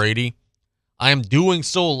Tom Brady, I am doing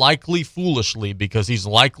so likely foolishly, because he's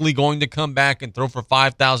likely going to come back and throw for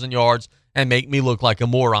 5,000 yards and make me look like a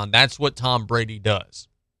moron. That's what Tom Brady does.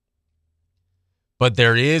 But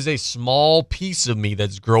there is a small piece of me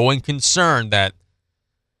that's growing concerned that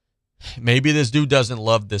maybe this dude doesn't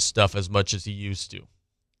love this stuff as much as he used to.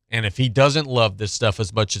 And if he doesn't love this stuff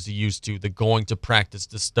as much as he used to, the going to practice,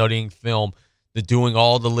 the studying film, the doing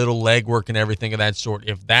all the little legwork and everything of that sort,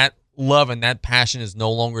 if that love and that passion is no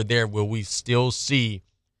longer there, will we still see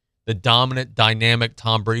the dominant, dynamic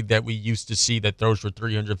Tom Brady that we used to see, that throws for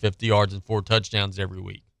 350 yards and 4 touchdowns every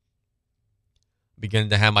week? I'm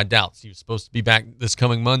beginning to have my doubts. He was supposed to be back this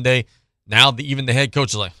coming Monday. Now even the head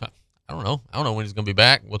coach is like, I don't know when he's going to be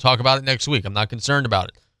back. We'll talk about it next week. I'm not concerned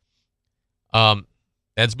about it.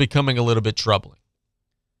 That's becoming a little bit troubling.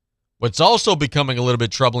 What's also becoming a little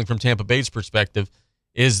bit troubling from Tampa Bay's perspective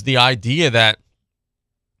is the idea that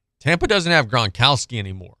Tampa doesn't have Gronkowski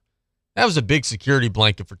anymore. That was a big security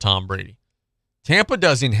blanket for Tom Brady. Tampa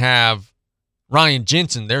doesn't have Ryan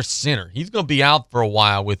Jensen, their center. He's going to be out for a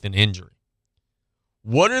while with an injury.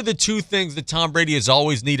 What are the two things that Tom Brady has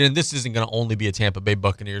always needed? And this isn't going to only be a Tampa Bay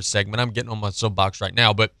Buccaneers segment. I'm getting on my soapbox right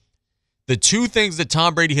now. But the two things that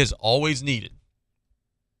Tom Brady has always needed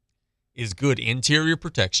is good interior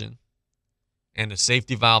protection and a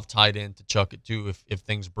safety valve tight end to chuck it to if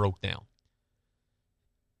things broke down.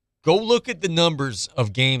 Go look at the numbers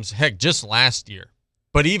of games, heck, just last year,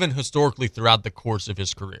 but even historically throughout the course of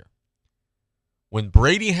his career. When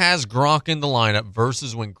Brady has Gronk in the lineup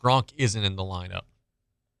versus when Gronk isn't in the lineup,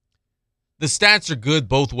 the stats are good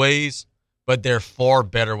both ways, but they're far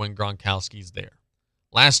better when Gronkowski's there.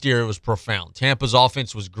 Last year, it was profound. Tampa's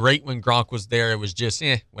offense was great when Gronk was there. It was just,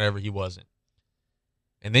 whatever he wasn't.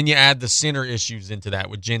 And then you add the center issues into that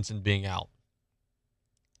with Jensen being out.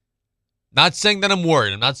 Not saying that I'm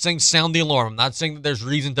worried. I'm not saying sound the alarm. I'm not saying that there's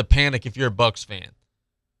reason to panic if you're a Bucs fan.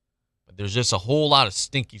 But there's just a whole lot of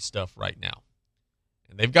stinky stuff right now.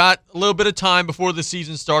 And they've got a little bit of time before the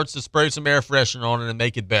season starts to spray some air freshener on it and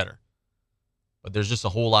make it better. But there's just a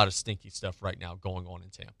whole lot of stinky stuff right now going on in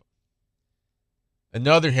Tampa.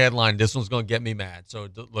 Another headline, this one's going to get me mad. So,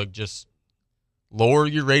 look, just lower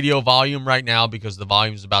your radio volume right now because the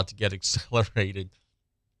volume is about to get accelerated.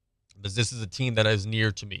 Because this is a team that is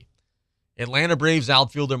near to me. Atlanta Braves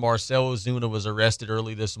outfielder Marcell Ozuna was arrested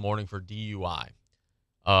early this morning for DUI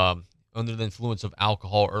under the influence of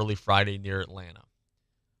alcohol early Friday near Atlanta.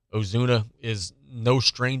 Ozuna is no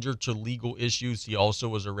stranger to legal issues. He also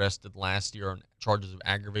was arrested last year on charges of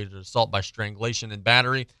aggravated assault by strangulation and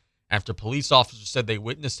battery after police officers said they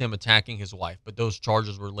witnessed him attacking his wife, but those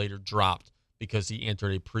charges were later dropped because he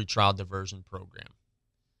entered a pretrial diversion program.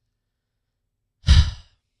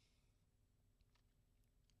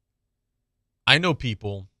 I know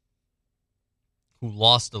people who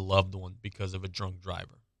lost a loved one because of a drunk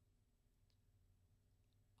driver.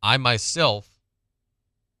 I myself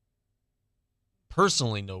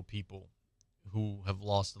personally know people who have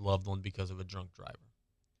lost a loved one because of a drunk driver.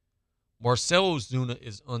 Marcell Ozuna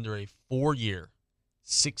is under a 4-year,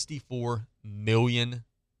 $64 million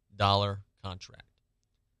contract.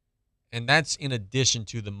 And that's in addition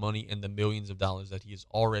to the money and the millions of dollars that he has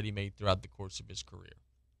already made throughout the course of his career.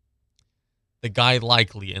 The guy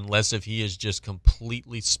likely, unless if he is just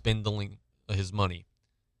completely spindling his money,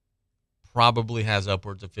 probably has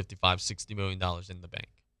upwards of $55, $60 million in the bank.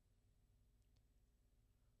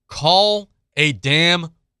 Call a damn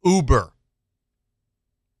Uber.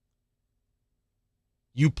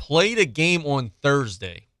 You played a game on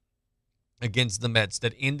Thursday against the Mets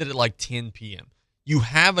that ended at like 10 p.m. You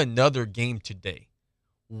have another game today.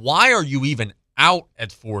 Why are you even out at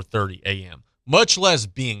 4:30 a.m., much less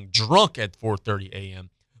being drunk at 4:30 a.m.,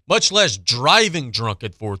 much less driving drunk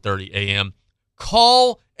at 4:30 a.m.?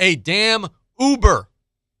 Call a damn Uber.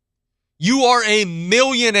 You are a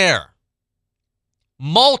millionaire,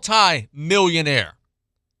 multi-millionaire.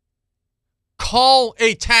 Call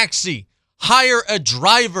a taxi. Hire a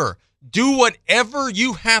driver. Do whatever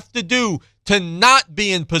you have to do to not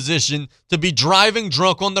be in position to be driving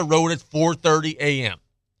drunk on the road at 4:30 a.m.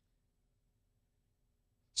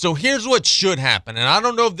 So here's what should happen, and I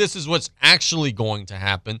don't know if this is what's actually going to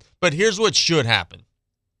happen, but here's what should happen.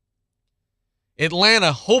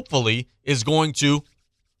 Atlanta, hopefully, is going to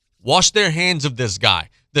wash their hands of this guy.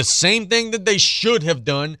 The same thing that they should have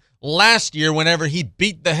done last year whenever he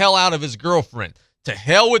beat the hell out of his girlfriend. To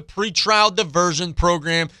hell with pretrial diversion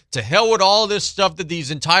program. To hell with all this stuff that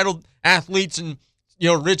these entitled athletes and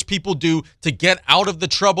rich people do to get out of the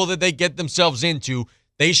trouble that they get themselves into.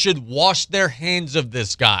 They should wash their hands of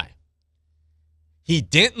this guy. He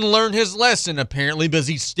didn't learn his lesson, apparently, because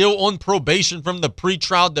he's still on probation from the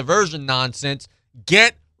pretrial diversion nonsense.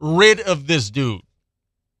 Get rid of this dude.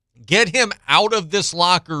 Get him out of this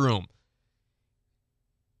locker room.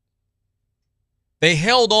 They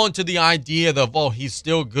held on to the idea of, he's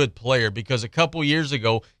still a good player because a couple years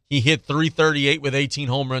ago, he hit .338 with 18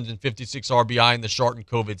 home runs and 56 RBI in the shortened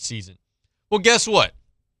COVID season. Well, guess what?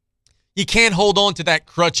 You can't hold on to that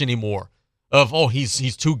crutch anymore of,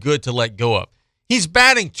 he's too good to let go of. He's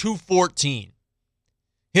batting .214.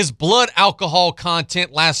 His blood alcohol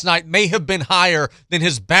content last night may have been higher than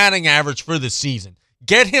his batting average for the season.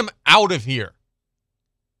 Get him out of here.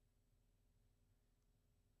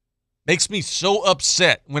 Makes me so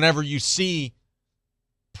upset whenever you see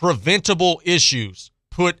preventable issues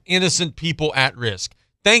put innocent people at risk.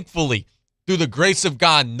 Thankfully, through the grace of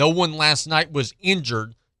God, no one last night was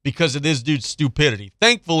injured because of this dude's stupidity.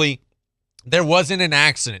 Thankfully, there wasn't an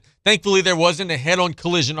accident. Thankfully, there wasn't a head-on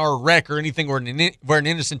collision or a wreck or anything where an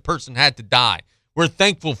innocent person had to die. We're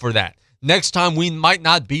thankful for that. Next time, we might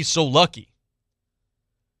not be so lucky.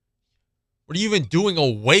 What are you even doing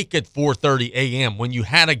awake at 4:30 a.m. when you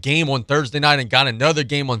had a game on Thursday night and got another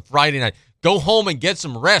game on Friday night? Go home and get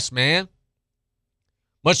some rest, man.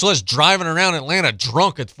 Much less driving around Atlanta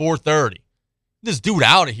drunk at 4:30. This dude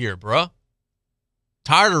out of here, bruh.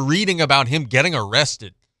 Tired of reading about him getting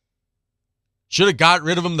arrested. Should have got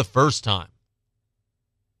rid of him the first time.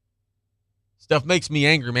 Stuff makes me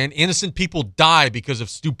angry, man. Innocent people die because of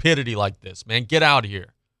stupidity like this, man. Get out of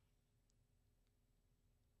here.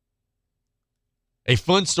 A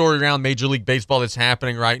fun story around Major League Baseball that's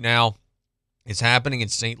happening right now is happening in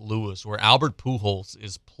St. Louis, where Albert Pujols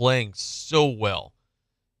is playing so well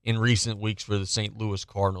in recent weeks for the St. Louis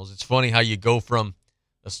Cardinals. It's funny how you go from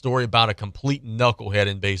a story about a complete knucklehead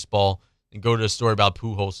in baseball and go to a story about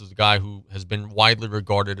Pujols as a guy who has been widely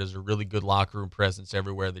regarded as a really good locker room presence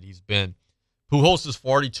everywhere that he's been. Pujols is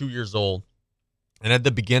 42 years old, and at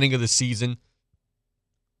the beginning of the season,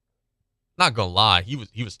 not going to lie, he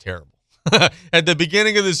was terrible. At the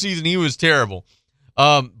beginning of the season, he was terrible.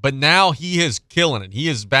 But now he is killing it. He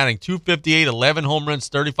is batting .258, 11 home runs,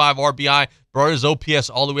 35 RBI, brought his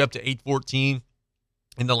OPS all the way up to 814.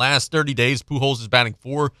 In the last 30 days, Pujols is batting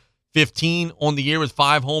 .415 on the year with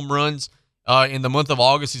 5 home runs. In the month of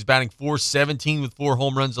August, he's batting .417 with 4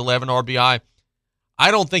 home runs, 11 RBI.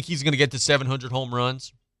 I don't think he's going to get to 700 home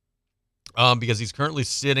runs because he's currently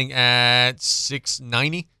sitting at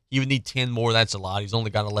 690. He would need 10 more. That's a lot. He's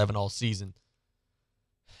only got 11 all season.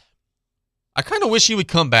 I kind of wish he would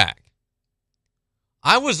come back.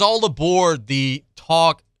 I was all aboard the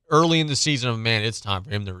talk early in the season of, man, it's time for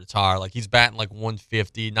him to retire. Like, he's batting like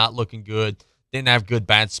 150, not looking good, didn't have good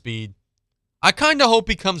bat speed. I kind of hope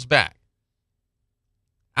he comes back.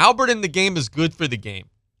 Albert in the game is good for the game,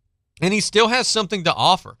 and he still has something to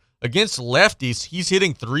offer. Against lefties, he's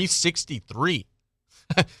hitting .363.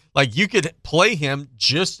 Like, you could play him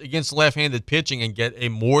just against left-handed pitching and get a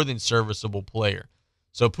more than serviceable player.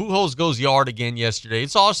 So Pujols goes yard again yesterday.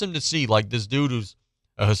 It's awesome to see, like, this dude who's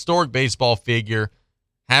a historic baseball figure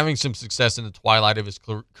having some success in the twilight of his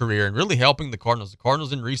career and really helping the Cardinals. The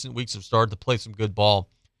Cardinals in recent weeks have started to play some good ball,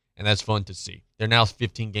 and that's fun to see. They're now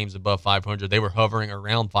 15 games above 500. They were hovering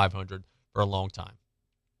around 500 for a long time.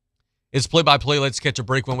 It's play-by-play. Let's catch a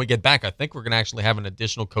break when we get back. I think we're going to actually have an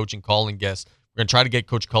additional coaching calling guest. We're going to try to get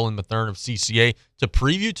Coach Cullen Matherne of CCA to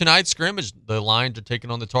preview tonight's scrimmage. The Lions are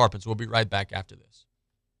taking on the Tarpons. We'll be right back after this.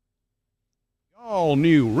 All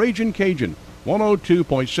new Ragin' Cajun,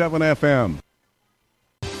 102.7 FM.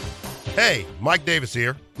 Hey, Mike Davis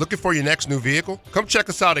here. Looking for your next new vehicle? Come check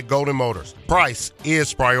us out at Golden Motors. Price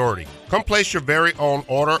is priority. Come place your very own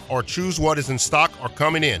order or choose what is in stock or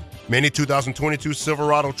coming in. Many 2022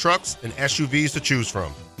 Silverado trucks and SUVs to choose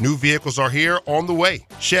from. New vehicles are here on the way.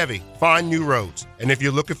 Chevy, find new roads. And if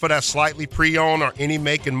you're looking for that slightly pre-owned or any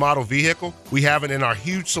make and model vehicle, we have it in our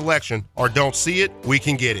huge selection, or don't see it, we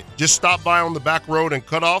can get it. Just stop by on the back road and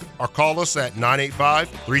cut off or call us at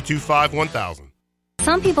 985-325-1000.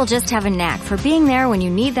 Some people just have a knack for being there when you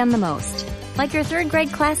need them the most. Like your third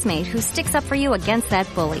grade classmate who sticks up for you against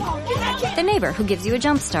that bully. The neighbor who gives you a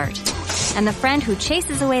jump start. And the friend who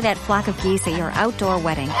chases away that flock of geese at your outdoor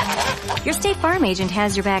wedding. Your State Farm agent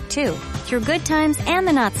has your back too, through good times and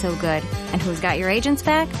the not so good. And who's got your agent's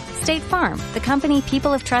back? State Farm, the company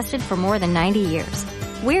people have trusted for more than 90 years.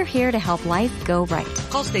 We're here to help life go right.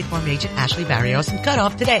 Call State Farm agent Ashley Barrios and cut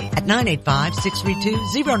off today at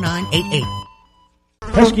 985-632-0988.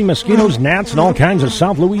 Pesky mosquitoes, gnats, and all kinds of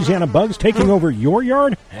South Louisiana bugs taking over your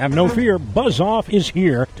yard? Have no fear. Buzz Off is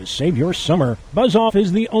here to save your summer. Buzz Off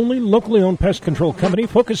is the only locally owned pest control company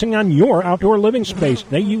focusing on your outdoor living space.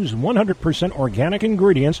 They use 100% organic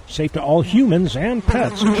ingredients, safe to all humans and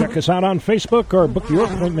pets. Check us out on Facebook or book your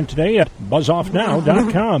appointment today at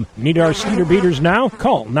buzzoffnow.com. Need our cedar beaters now?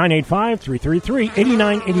 Call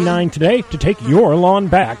 985-333-8989 today to take your lawn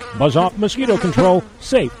back. Buzz Off Mosquito Control.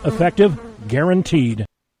 Safe, effective, guaranteed.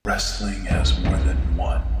 Wrestling has more than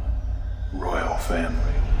one royal family.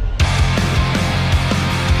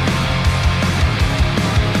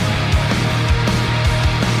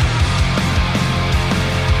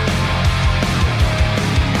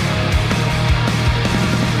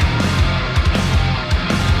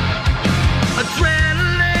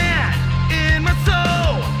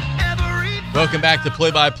 Welcome back to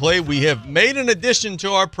Play by Play. We have made an addition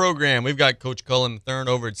to our program. We've got Coach Cullen Matherne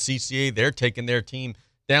over at CCA. They're taking their team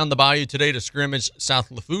down the bayou today to scrimmage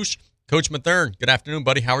South Lafourche. Coach Matherne, good afternoon,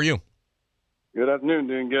 buddy. How are you? Good afternoon.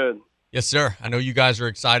 Doing good. Yes, sir. I know you guys are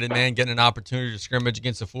excited, man, getting an opportunity to scrimmage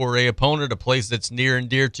against a 4A opponent, a place that's near and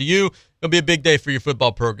dear to you. It'll be a big day for your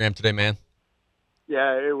football program today, man.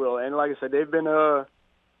 Yeah, it will. And like I said, they've been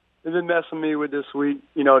messing me with this week.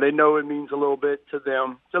 You know, they know it means a little bit to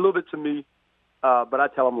them. It's a little bit to me. But I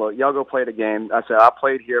tell them, look, y'all go play the game. I said, I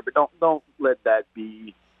played here, but don't let that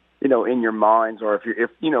be, you know, in your minds. Or if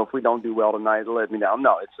we don't do well tonight, let me down.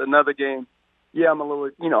 No, it's another game. Yeah,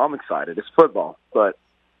 I'm excited. It's football, but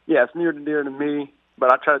yeah, it's near and dear to me.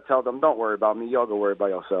 But I try to tell them, don't worry about me. Y'all go worry about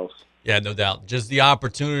yourselves. Yeah, no doubt. Just the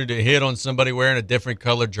opportunity to hit on somebody wearing a different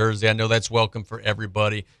colored jersey. I know that's welcome for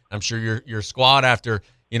everybody. I'm sure your squad, after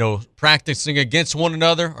practicing against one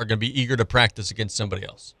another, are going to be eager to practice against somebody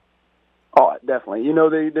else. Oh, definitely. You know,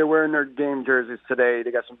 they're wearing their game jerseys today.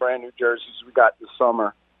 They got some brand new jerseys we got this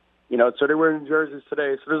summer. You know, so they're wearing jerseys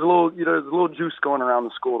today. So there's a little juice going around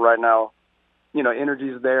the school right now. You know,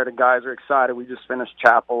 energy's there. The guys are excited. We just finished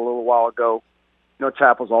chapel a little while ago. You know,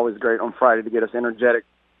 chapel's always great on Friday to get us energetic.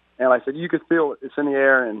 And like I said, you can feel it. It's in the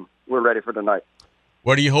air, and we're ready for tonight.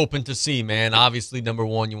 What are you hoping to see, man? Obviously, number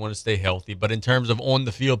one, you want to stay healthy. But in terms of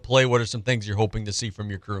on-the-field play, what are some things you're hoping to see from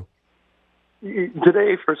your crew?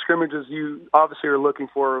 Today, for scrimmages, you obviously are looking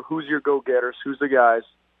for who's your go-getters, who's the guys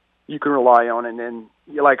you can rely on. And then,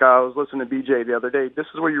 like I was listening to BJ the other day, this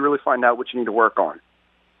is where you really find out what you need to work on.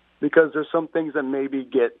 Because there's some things that maybe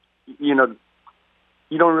you don't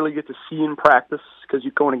really get to see in practice because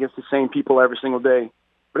you're going against the same people every single day.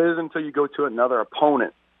 But it isn't until you go to another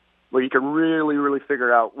opponent where you can really, really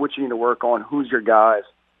figure out what you need to work on, who's your guys.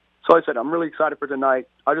 So like I said, I'm really excited for tonight.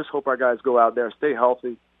 I just hope our guys go out there, stay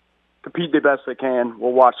healthy, compete the best they can.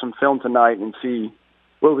 We'll watch some film tonight and see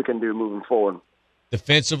what we can do moving forward.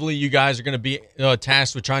 Defensively, you guys are going to be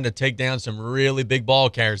tasked with trying to take down some really big ball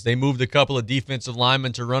carriers. They moved a couple of defensive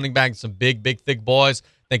linemen to running back, some big, thick boys. I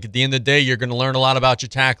think at the end of the day, you're going to learn a lot about your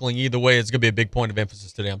tackling. Either way, it's going to be a big point of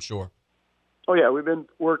emphasis today, I'm sure. Oh, yeah, we've been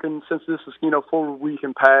working since this is, full week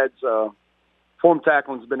in pads. Form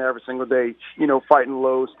tackling's been every single day, fighting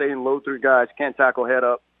low, staying low through guys, can't tackle head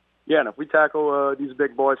up. Yeah, and if we tackle these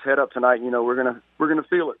big boys head up tonight, we're gonna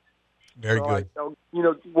feel it. Very so good. I'll,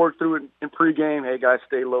 work through it in pregame. Hey, guys,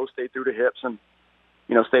 stay low, stay through the hips, and,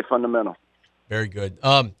 stay fundamental. Very good.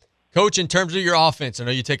 Coach, in terms of your offense, I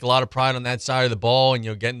know you take a lot of pride on that side of the ball and,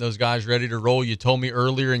 getting those guys ready to roll. You told me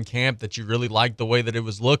earlier in camp that you really liked the way that it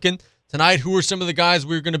was looking. Tonight, who are some of the guys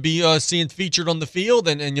we're going to be seeing featured on the field,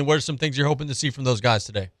 and what are some things you're hoping to see from those guys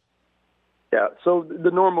today? Yeah, so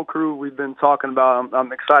the normal crew we've been talking about,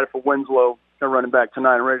 I'm excited for Winslow, their running back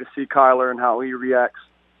tonight. I'm ready to see Kyler and how he reacts,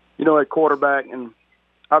 at quarterback, and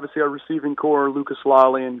obviously our receiving core, Lucas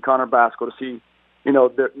Lally and Connor Basco, to see,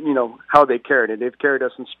 how they carried it. They've carried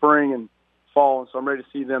us in spring and fall, and so I'm ready to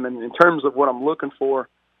see them. And in terms of what I'm looking for,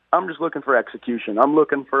 I'm just looking for execution. I'm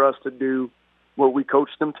looking for us to do what we coach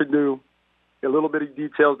them to do, a little bit of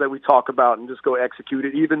details that we talk about, and just go execute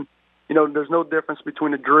it. Even, there's no difference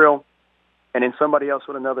between a drill and then somebody else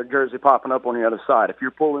with another jersey popping up on the other side. If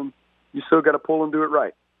you're pulling, you still got to pull and do it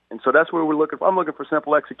right. And so that's where we're looking for. I'm looking for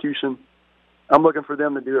simple execution. I'm looking for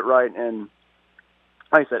them to do it right and,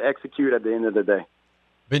 like I said, execute at the end of the day.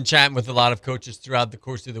 Been chatting with a lot of coaches throughout the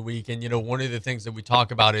course of the week, and, one of the things that we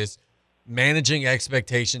talk about is managing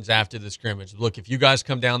expectations after the scrimmage. Look, if you guys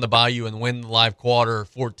come down the bayou and win the live quarter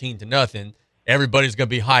 14-0, everybody's going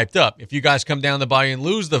to be hyped up. If you guys come down the bayou and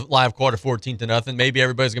lose the live quarter 14-0, maybe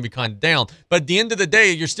everybody's going to be kind of down. But at the end of the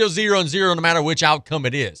day, you're still 0-0 no matter which outcome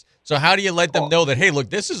it is. So how do you let them know that, hey,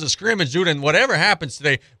 look, this is a scrimmage, dude, and whatever happens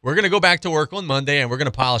today, we're going to go back to work on Monday and we're going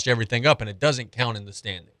to polish everything up, and it doesn't count in the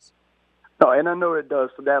standings? No, and I know it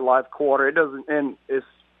does for that live quarter. It doesn't, and it's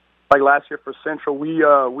like last year for Central.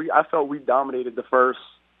 I felt we dominated the first,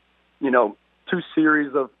 2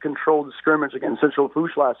 series of controlled scrimmage against Central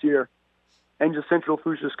Lafourche last year. And just Central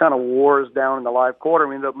Lafourche just kind of wore us down in the live quarter.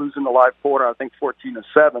 We ended up losing the live quarter, I think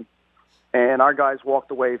 14-7. And our guys walked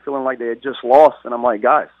away feeling like they had just lost. And I'm like,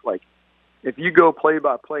 guys, if you go play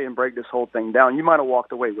by play and break this whole thing down, you might have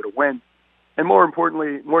walked away with a win. And more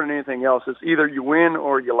importantly, more than anything else, it's either you win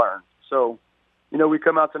or you learn. So, we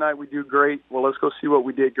come out tonight, we do great. Well, let's go see what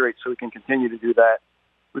we did great so we can continue to do that.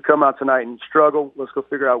 We come out tonight and struggle. Let's go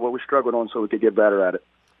figure out what we struggled on so we could get better at it.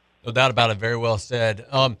 No doubt about it. Very well said.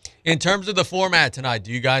 In terms of the format tonight,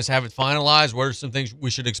 do you guys have it finalized? What are some things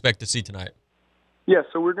we should expect to see tonight? Yeah,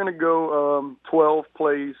 so we're going to go 12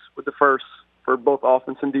 plays with the first for both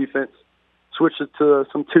offense and defense. Switch it to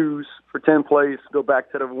some twos for 10 plays. Go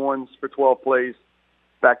back to the ones for 12 plays.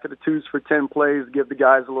 Back to the twos for 10 plays. Give the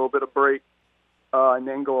guys a little bit of break. And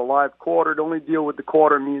then go a live quarter. The only deal with the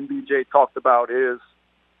quarter me and BJ talked about is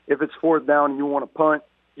if it's 4th down and you want to punt,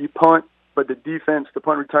 you punt. But the defense, the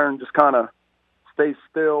punt return, just kind of stays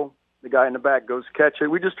still. The guy in the back goes catch it.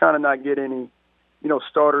 We're just trying to not get any,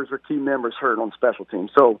 starters or team members hurt on special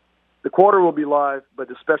teams. So the quarter will be live, but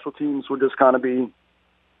the special teams will just kind of be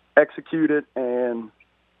executed. And,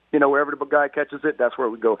 wherever the guy catches it, that's where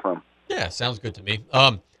we go from. Yeah, sounds good to me.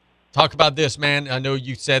 Talk about this, man. I know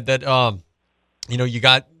you said that, you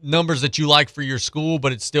got numbers that you like for your school,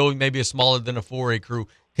 but it's still maybe a smaller than a 4A crew.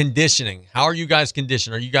 Conditioning. How are you guys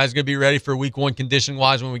conditioned? Are you guys going to be ready for week 1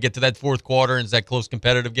 conditioning-wise when we get to that 4th quarter and it's that close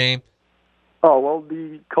competitive game? Oh, well,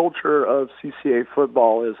 the culture of CCA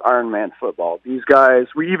football is Ironman football. These guys,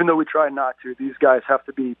 even though we try not to, these guys have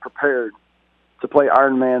to be prepared to play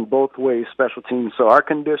Ironman both ways, special teams. So our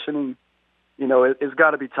conditioning, it's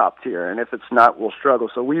got to be top tier, and if it's not, we'll struggle.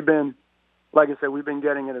 So we've been, like I said, we've been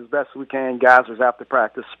getting it as best as we can. Gathers after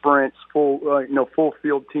practice, sprints, full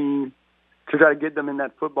field team, to try to get them in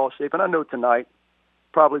that football shape. And I know tonight,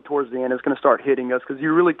 probably towards the end, it's going to start hitting us because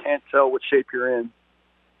you really can't tell what shape you're in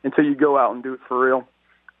until you go out and do it for real.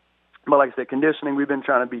 But like I said, conditioning, we've been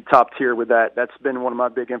trying to be top tier with that. That's been one of my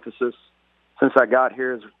big emphasis since I got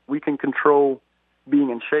here is we can control being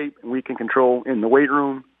in shape and we can control in the weight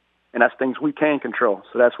room, and that's things we can control.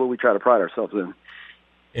 So that's what we try to pride ourselves in.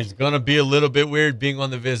 It's going to be a little bit weird being on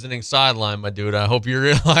the visiting sideline, my dude. I hope you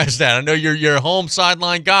realize that. I know you're a home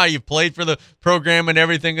sideline guy. You've played for the program and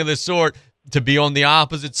everything of this sort. To be on the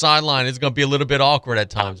opposite sideline, it's going to be a little bit awkward at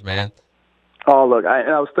times, man. Oh, look,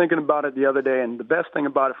 I was thinking about it the other day, and the best thing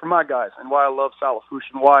about it for my guys and why I love Salafouche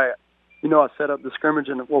and why, I set up the scrimmage,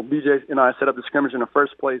 BJ and I set up the scrimmage in the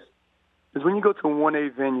first place, is when you go to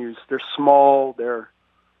 1A venues, they're small, they're,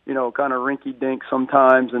 kind of rinky-dink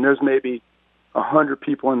sometimes, and there's maybe 100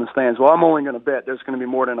 people in the stands. Well, I'm only going to bet there's going to be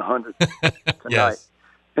more than 100 tonight. Yes.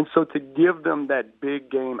 And so to give them that big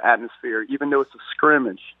game atmosphere, even though it's a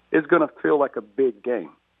scrimmage, it's going to feel like a big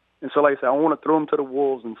game. And so, like I said, I want to throw them to the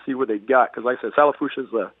wolves and see what they got. Because, like I said, Salafouche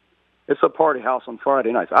is a party house on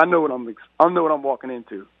Friday nights. I know what I'm walking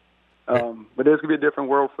into. But there's going to be a different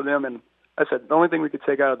world for them. And like I said, the only thing we could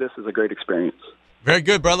take out of this is a great experience. Very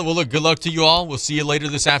good, brother. Well, look, good luck to you all. We'll see you later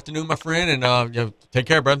this afternoon, my friend, and take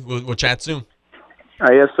care, brother. We'll chat soon.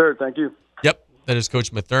 Yes, sir. Thank you. Yep, that is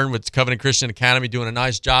Coach Matherne with Covenant Christian Academy doing a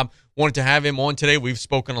nice job. Wanted to have him on today. We've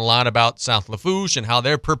spoken a lot about South Lafourche and how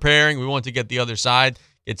they're preparing. We want to get the other side,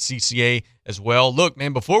 get CCA as well. Look,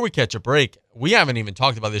 man, before we catch a break, we haven't even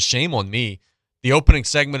talked about this. Shame on me. The opening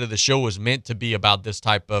segment of the show was meant to be about this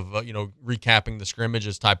type of, recapping the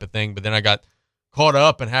scrimmages type of thing, but then I got caught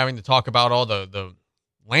up in having to talk about all the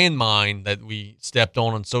landmine that we stepped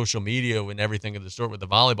on social media and everything of the sort with the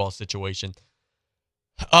volleyball situation.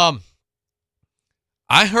 I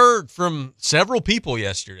heard from several people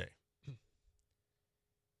yesterday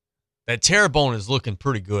that Terrebonne is looking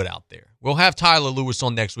pretty good out there. We'll have Tyler Lewis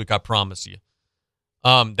on next week, I promise you.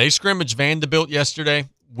 They scrimmaged Vanderbilt yesterday.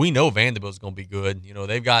 We know Vanderbilt's going to be good.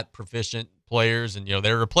 They've got proficient players, and,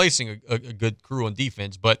 they're replacing a good crew on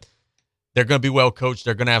defense, but they're going to be well coached.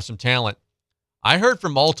 They're going to have some talent. I heard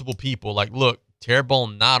from multiple people, look,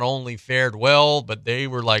 Terrebonne not only fared well, but they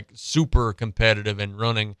were, super competitive and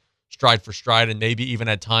running stride for stride and maybe even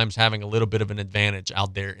at times having a little bit of an advantage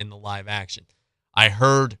out there in the live action. I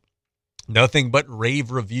heard nothing but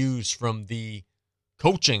rave reviews from the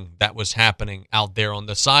coaching that was happening out there on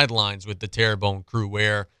the sidelines with the Terrebonne crew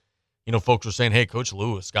where, folks were saying, hey, Coach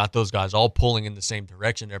Lewis got those guys all pulling in the same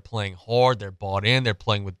direction. They're playing hard. They're bought in. They're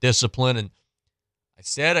playing with discipline. And I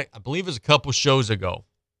said, I believe it was a couple shows ago,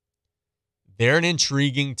 they're an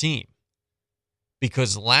intriguing team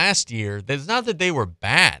because last year, it's not that they were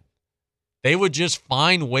bad. They would just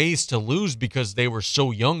find ways to lose because they were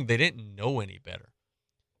so young, they didn't know any better.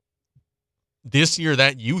 This year,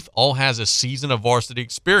 that youth all has a season of varsity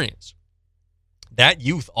experience. That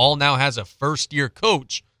youth all now has a first-year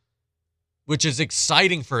coach, which is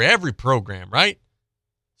exciting for every program, right?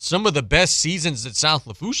 Some of the best seasons that South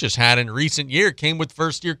Lafourche has had in recent year came with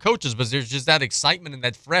first-year coaches, but there's just that excitement and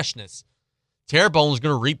that freshness. Terrebonne is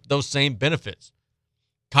going to reap those same benefits.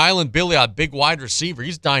 Kyle and Billy, a big wide receiver,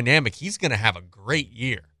 he's dynamic. He's going to have a great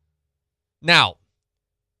year. Now,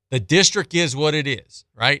 the district is what it is,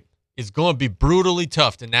 right? It's going to be brutally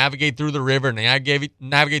tough to navigate through the river and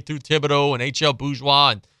navigate through Thibodaux and HL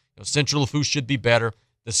Bourgeois, and Central Lafourche should be better.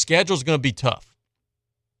 The schedule's going to be tough.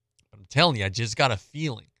 But I'm telling you, I just got a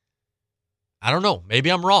feeling. I don't know. Maybe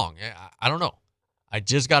I'm wrong. I don't know. I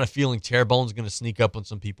just got a feeling Terrebonne's going to sneak up on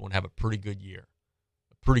some people and have a pretty good year.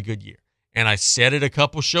 A pretty good year. And I said it a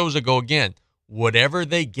couple shows ago again. Whatever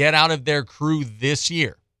they get out of their crew this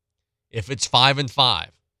year, if it's 5-5,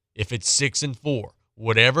 if it's 6-4,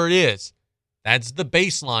 whatever it is, that's the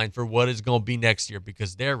baseline for what is going to be next year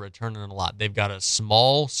because they're returning a lot. They've got a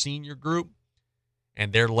small senior group,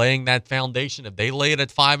 and they're laying that foundation. If they lay it at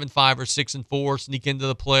 5-5 or 6-4, sneak into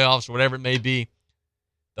the playoffs, whatever it may be,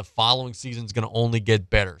 the following season is going to only get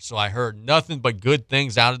better. So I heard nothing but good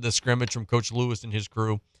things out of the scrimmage from Coach Lewis and his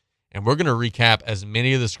crew, and we're going to recap as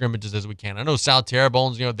many of the scrimmages as we can. I know South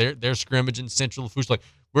Terrebonne's, they're scrimmaging Central Lafourche.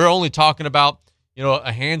 We're only talking about,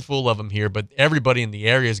 a handful of them here, but everybody in the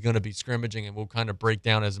area is going to be scrimmaging, and we'll kind of break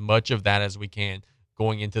down as much of that as we can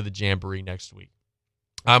going into the Jamboree next week.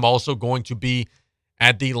 I'm also going to be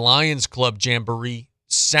at the Lions Club Jamboree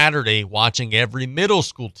Saturday watching every middle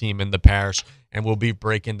school team in the parish, and we'll be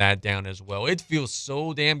breaking that down as well. It feels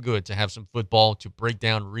so damn good to have some football to break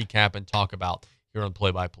down, recap, and talk about here on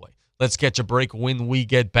Play-by-Play. Let's catch a break when we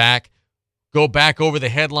get back. Go back over the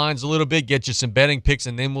headlines a little bit, get you some betting picks,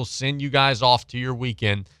 and then we'll send you guys off to your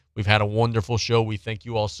weekend. We've had a wonderful show. We thank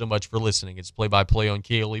you all so much for listening. It's Play-by-Play on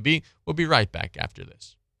KLEB. We'll be right back after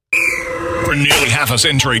this. For nearly half a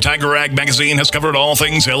century, Tiger Rag Magazine has covered all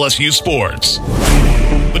things LSU sports.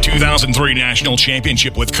 The 2003 National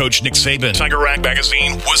Championship with Coach Nick Saban, Tiger Rag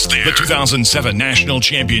Magazine was there. The 2007 National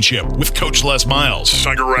Championship with Coach Les Miles,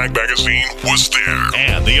 Tiger Rag Magazine was there.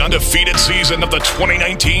 And the undefeated season of the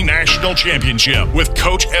 2019 National Championship with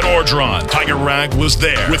Coach Ed Ordron, Tiger Rag was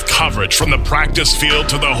there with coverage from the practice field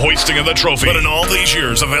to the hoisting of the trophy. But in all these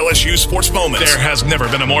years of LSU sports moments, there has never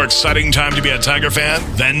been a more exciting time to be a Tiger fan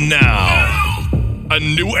than now. A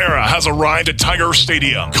new era has arrived at Tiger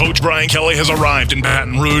Stadium. Coach Brian Kelly has arrived in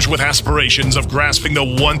Baton Rouge with aspirations of grasping the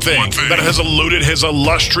one thing that has eluded his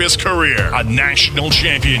illustrious career, a national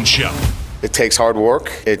championship. It takes hard work.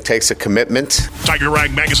 It takes a commitment. Tiger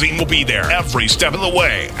Rag Magazine will be there every step of the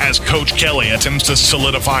way as Coach Kelly attempts to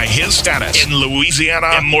solidify his status in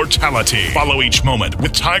Louisiana immortality. Follow each moment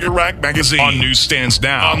with Tiger Rag Magazine on newsstands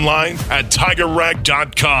now, online at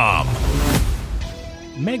tigerrag.com.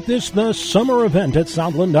 Make this the summer event at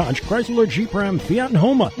Southland Dodge, Chrysler, Jeep, Ram, Fiat, and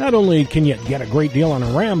Homa. Not only can you get a great deal on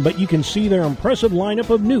a Ram, but you can see their impressive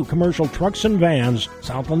lineup of new commercial trucks and vans.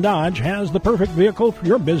 Southland Dodge has the perfect vehicle for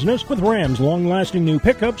your business with Ram's long-lasting new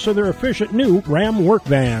pickups or their efficient new Ram work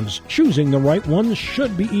vans. Choosing the right ones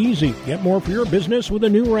should be easy. Get more for your business with a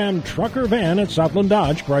new Ram truck or van at Southland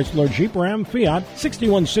Dodge, Chrysler, Jeep, Ram, Fiat,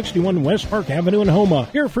 6161 West Park Avenue in Homa.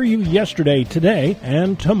 Here for you yesterday, today,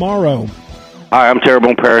 and tomorrow. Hi, I'm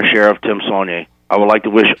Terrebonne Parish Sheriff Tim Saunier. I would like to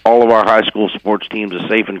wish all of our high school sports teams a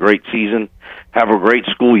safe and great season. Have a great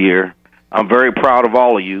school year. I'm very proud of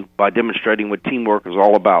all of you by demonstrating what teamwork is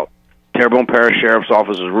all about. Terrebonne Parish Sheriff's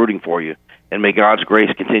Office is rooting for you, and may God's grace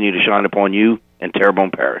continue to shine upon you and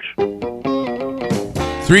Terrebonne Parish.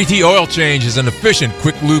 3T Oil Change is an efficient,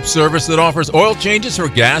 quick lube service that offers oil changes for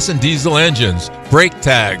gas and diesel engines, brake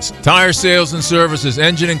tags, tire sales and services,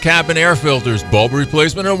 engine and cabin air filters, bulb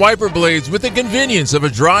replacement and wiper blades with the convenience of a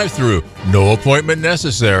drive-through. No appointment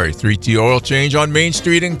necessary. 3T Oil Change on Main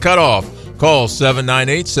Street in Cutoff. Call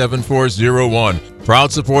 798-7401.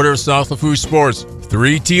 Proud supporter of South Lafourche Sports.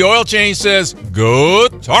 3T Oil Change says, go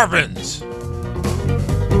Tarpons!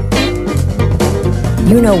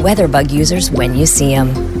 You know WeatherBug users when you see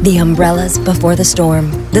them. The umbrellas before the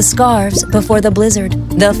storm, the scarves before the blizzard,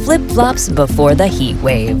 the flip-flops before the heat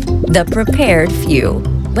wave. The prepared few.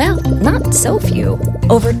 Well, not so few.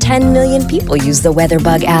 Over 10 million people use the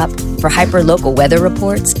WeatherBug app for hyper-local weather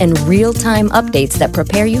reports and real-time updates that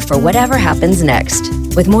prepare you for whatever happens next.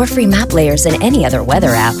 With more free map layers than any other weather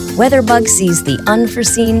app, WeatherBug sees the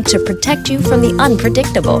unforeseen to protect you from the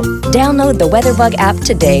unpredictable. Download the WeatherBug app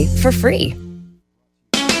today for free.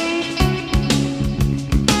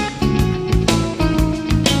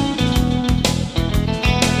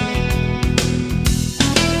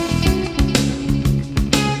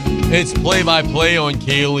 It's play-by-play on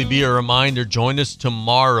KLEB. A reminder, join us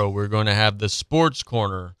tomorrow. We're going to have the Sports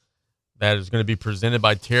Corner that is going to be presented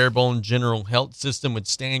by Terrebonne General Health System with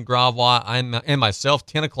Stan Gravois and myself,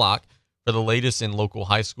 10 o'clock, for the latest in local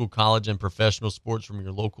high school, college, and professional sports from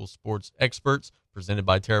your local sports experts, presented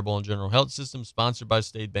by Terrebonne General Health System, sponsored by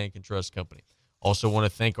State Bank and Trust Company. Also want to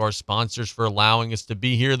thank our sponsors for allowing us to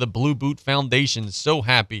be here. The Blue Boot Foundation is so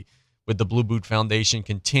happy with the Blue Boot Foundation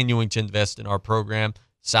continuing to invest in our program.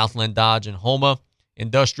 Southland Dodge and Homa.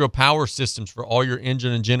 Industrial Power Systems for all your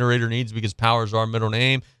engine and generator needs, because power is our middle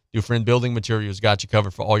name. Dufresne Building Materials got you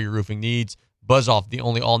covered for all your roofing needs. Buzz Off, the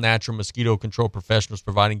only all-natural mosquito control professionals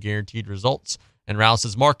providing guaranteed results. And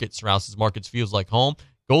Rouse's Markets. Rouse's Markets feels like home.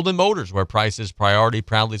 Golden Motors, where price is priority,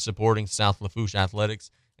 proudly supporting South Lafourche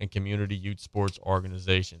athletics and community youth sports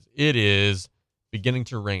organizations. It is beginning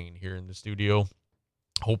to rain here in the studio,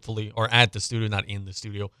 hopefully, or at the studio, not in the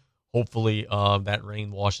studio. Hopefully that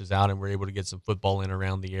rain washes out and we're able to get some football in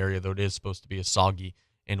around the area, though it is supposed to be a soggy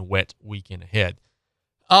and wet weekend ahead.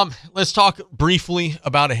 Let's talk briefly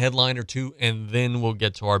about a headline or two, and then we'll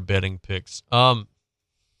get to our betting picks. The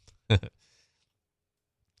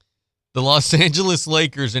Los Angeles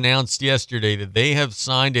Lakers announced yesterday that they have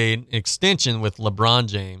signed an extension with LeBron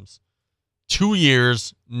James, 2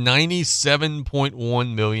 years,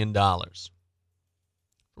 $97.1 million,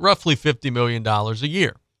 roughly $50 million a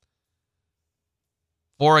year.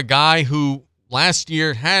 For a guy who last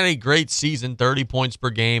year had a great season, 30 points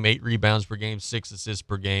per game, 8 rebounds per game, 6 assists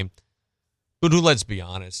per game. But who, let's be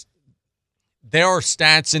honest, there are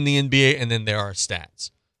stats in the NBA, and then there are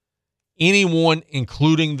stats. Anyone,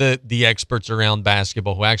 including the experts around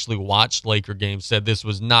basketball who actually watched Laker games, said this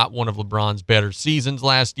was not one of LeBron's better seasons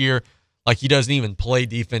last year. Like, he doesn't even play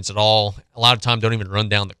defense at all. A lot of times don't even run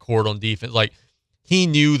down the court on defense. Like, he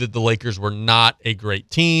knew that the Lakers were not a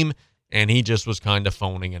great team, and he just was kind of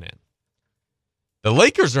phoning it in. The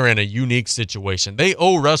Lakers are in a unique situation. They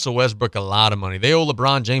owe Russell Westbrook a lot of money. They owe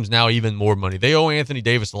LeBron James now even more money. They owe Anthony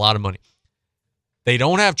Davis a lot of money. They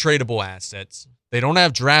don't have tradable assets. They don't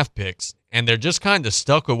have draft picks, and they're just kind of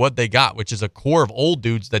stuck with what they got, which is a core of old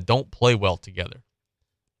dudes that don't play well together.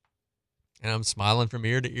 And I'm smiling from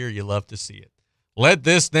ear to ear. You love to see it. Let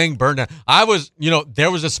this thing burn down.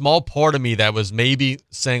 There was a small part of me that was maybe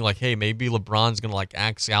saying, like, hey, maybe LeBron's going to, like,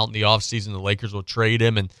 axe out in the offseason. The Lakers will trade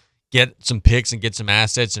him and get some picks and get some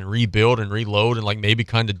assets and rebuild and reload and, like, maybe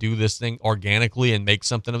kind of do this thing organically and make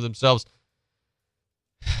something of themselves.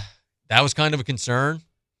 That was kind of a concern.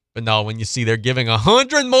 But no, when you see they're giving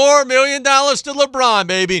 $100 million more to LeBron,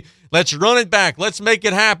 baby, let's run it back. Let's make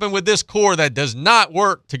it happen with this core that does not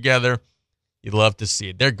work together. You'd love to see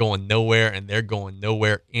it. They're going nowhere, and they're going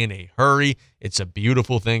nowhere in a hurry. It's a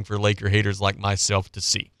beautiful thing for Laker haters like myself to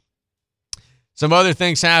see. Some other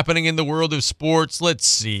things happening in the world of sports. Let's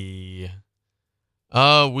see.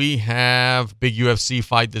 We have big UFC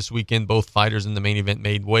fight this weekend. Both fighters in the main event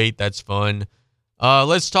made weight. That's fun.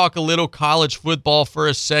 Let's talk a little college football for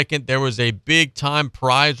a second. There was a big-time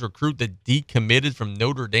prize recruit that decommitted from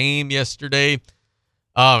Notre Dame yesterday.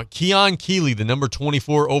 Keon Keeley, the number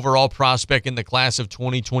 24 overall prospect in the class of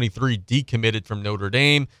 2023, decommitted from Notre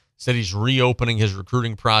Dame. Said he's reopening his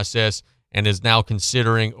recruiting process and is now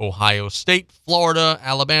considering Ohio State, Florida,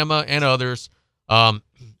 Alabama, and others.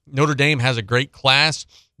 Notre Dame has a great class,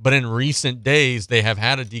 but in recent days, they have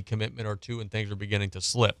had a decommitment or two, and things are beginning to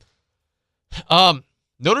slip.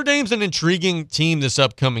 Notre Dame's an intriguing team this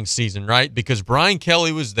upcoming season, right? Because Brian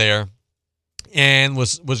Kelly was there and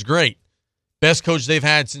was great. Best coach they've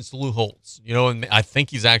had since Lou Holtz. And I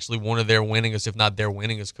think he's actually one of their winningest, if not their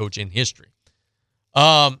winningest coach in history.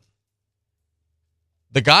 The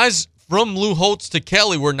guys from Lou Holtz to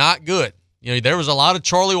Kelly were not good. There was a lot of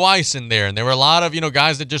Charlie Weiss in there, and there were a lot of,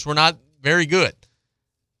 guys that just were not very good.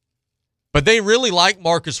 But they really like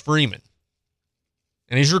Marcus Freeman,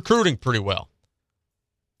 and he's recruiting pretty well.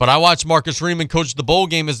 But I watched Marcus Freeman coach the bowl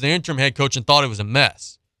game as the interim head coach and thought it was a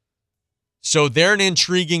mess. So they're an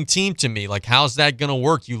intriguing team to me. Like, how's that going to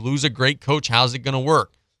work? You lose a great coach, how's it going to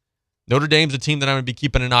work? Notre Dame's a team that I'm going to be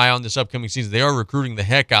keeping an eye on this upcoming season. They are recruiting the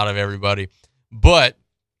heck out of everybody. But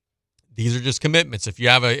these are just commitments. If you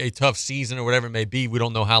have a tough season or whatever it may be, we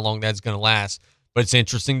don't know how long that's going to last. But it's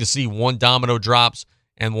interesting to see one domino drops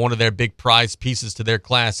and one of their big prize pieces to their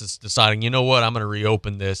class is deciding, I'm going to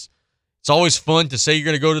reopen this. It's always fun to say you're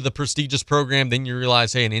going to go to the prestigious program. Then you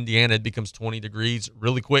realize, hey, in Indiana, it becomes 20 degrees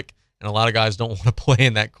really quick. And a lot of guys don't want to play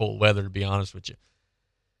in that cold weather, to be honest with you.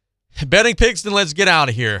 Betting picks, then let's get out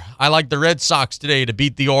of here. I like the Red Sox today to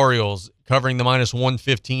beat the Orioles, covering the minus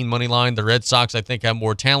 115 money line. The Red Sox, I think, have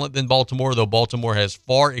more talent than Baltimore, though Baltimore has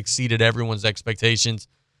far exceeded everyone's expectations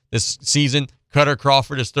this season. Cutter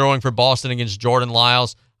Crawford is throwing for Boston against Jordan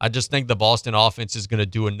Lyles. I just think the Boston offense is going to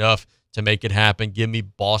do enough to make it happen. Give me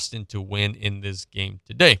Boston to win in this game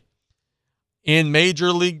today. In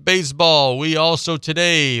Major League Baseball, we also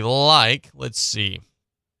today let's see.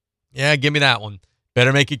 Yeah, give me that one.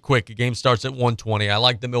 Better make it quick. The game starts at 1:20. I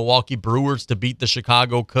like the Milwaukee Brewers to beat the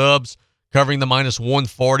Chicago Cubs, covering the minus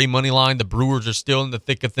 140 money line. The Brewers are still in the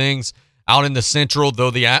thick of things. Out in the Central,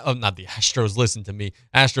 though not the Astros, listen to me.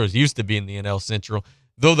 Astros used to be in the NL Central.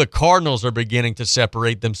 Though the Cardinals are beginning to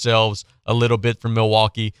separate themselves a little bit from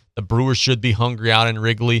Milwaukee, the Brewers should be hungry out in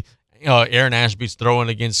Wrigley. Aaron Ashby's throwing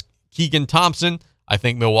against Keegan Thompson. I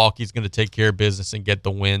think Milwaukee's going to take care of business and get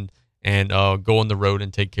the win and go on the road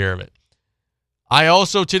and take care of it. I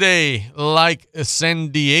also today like San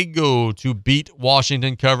Diego to beat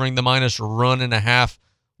Washington, covering the minus 1.5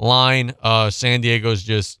 line. San Diego's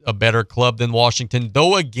just a better club than Washington.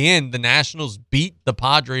 Though, again, the Nationals beat the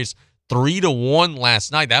Padres 3-1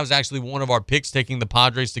 last night. That was actually one of our picks, taking the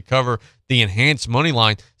Padres to cover the enhanced money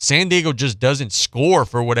line. San Diego just doesn't score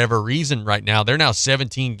for whatever reason right now. They're now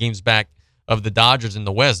 17 games back of the Dodgers in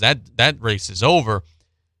the West. That race is over.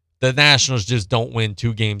 The Nationals just don't win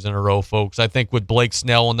 2 games in a row, folks. I think with Blake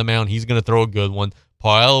Snell on the mound, he's going to throw a good one.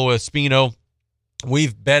 Paolo Espino,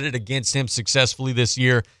 we've betted against him successfully this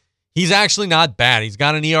year. He's actually not bad. He's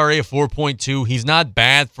got an ERA of 4.2. He's not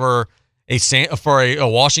bad for a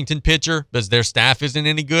Washington pitcher because their staff isn't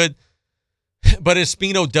any good. But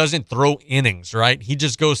Espino doesn't throw innings, right? He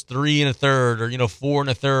just goes 3 1/3 or 4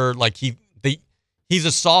 1/3. Like he's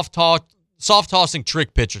a soft tossing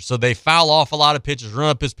trick pitcher. So they foul off a lot of pitches, run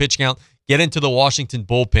up his pitch count, get into the Washington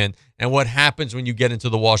bullpen. And what happens when you get into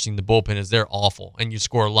the Washington bullpen is they're awful, and you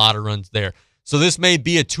score a lot of runs there. So this may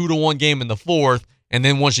be a 2-1 game in the fourth, and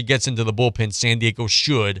then once it gets into the bullpen, San Diego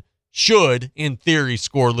should, in theory,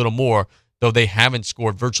 score a little more, though they haven't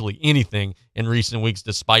scored virtually anything in recent weeks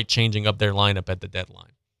despite changing up their lineup at the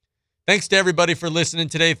deadline. Thanks to everybody for listening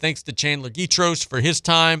today. Thanks to Chandler Guidroz for his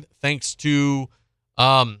time. Thanks to,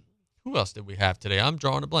 who else did we have today? I'm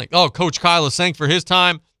drawing a blank. Oh, Coach Kyle Lasseigne for his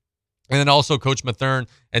time. And then also Coach Matherne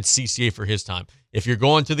at CCA for his time. If you're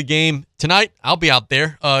going to the game tonight, I'll be out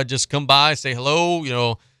there. Just come by, say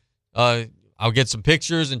hello. I'll get some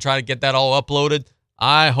pictures and try to get that all uploaded.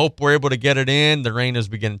 I hope we're able to get it in. The rain is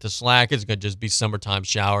beginning to slack. It's going to just be summertime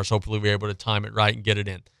showers. Hopefully we're able to time it right and get it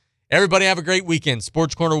in. Everybody have a great weekend.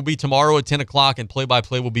 Sports Corner will be tomorrow at 10 o'clock, and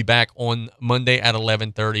Play-by-Play will be back on Monday at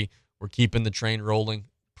 11:30. We're keeping the train rolling,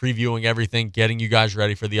 previewing everything, getting you guys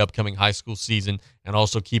ready for the upcoming high school season, and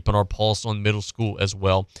also keeping our pulse on middle school as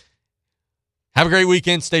well. Have a great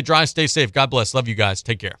weekend. Stay dry, stay safe. God bless. Love you guys.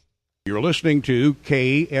 Take care. You're listening to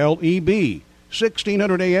KLEB,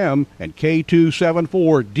 1600 AM and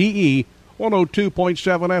K274DE,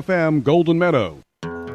 102.7 FM, Golden Meadow.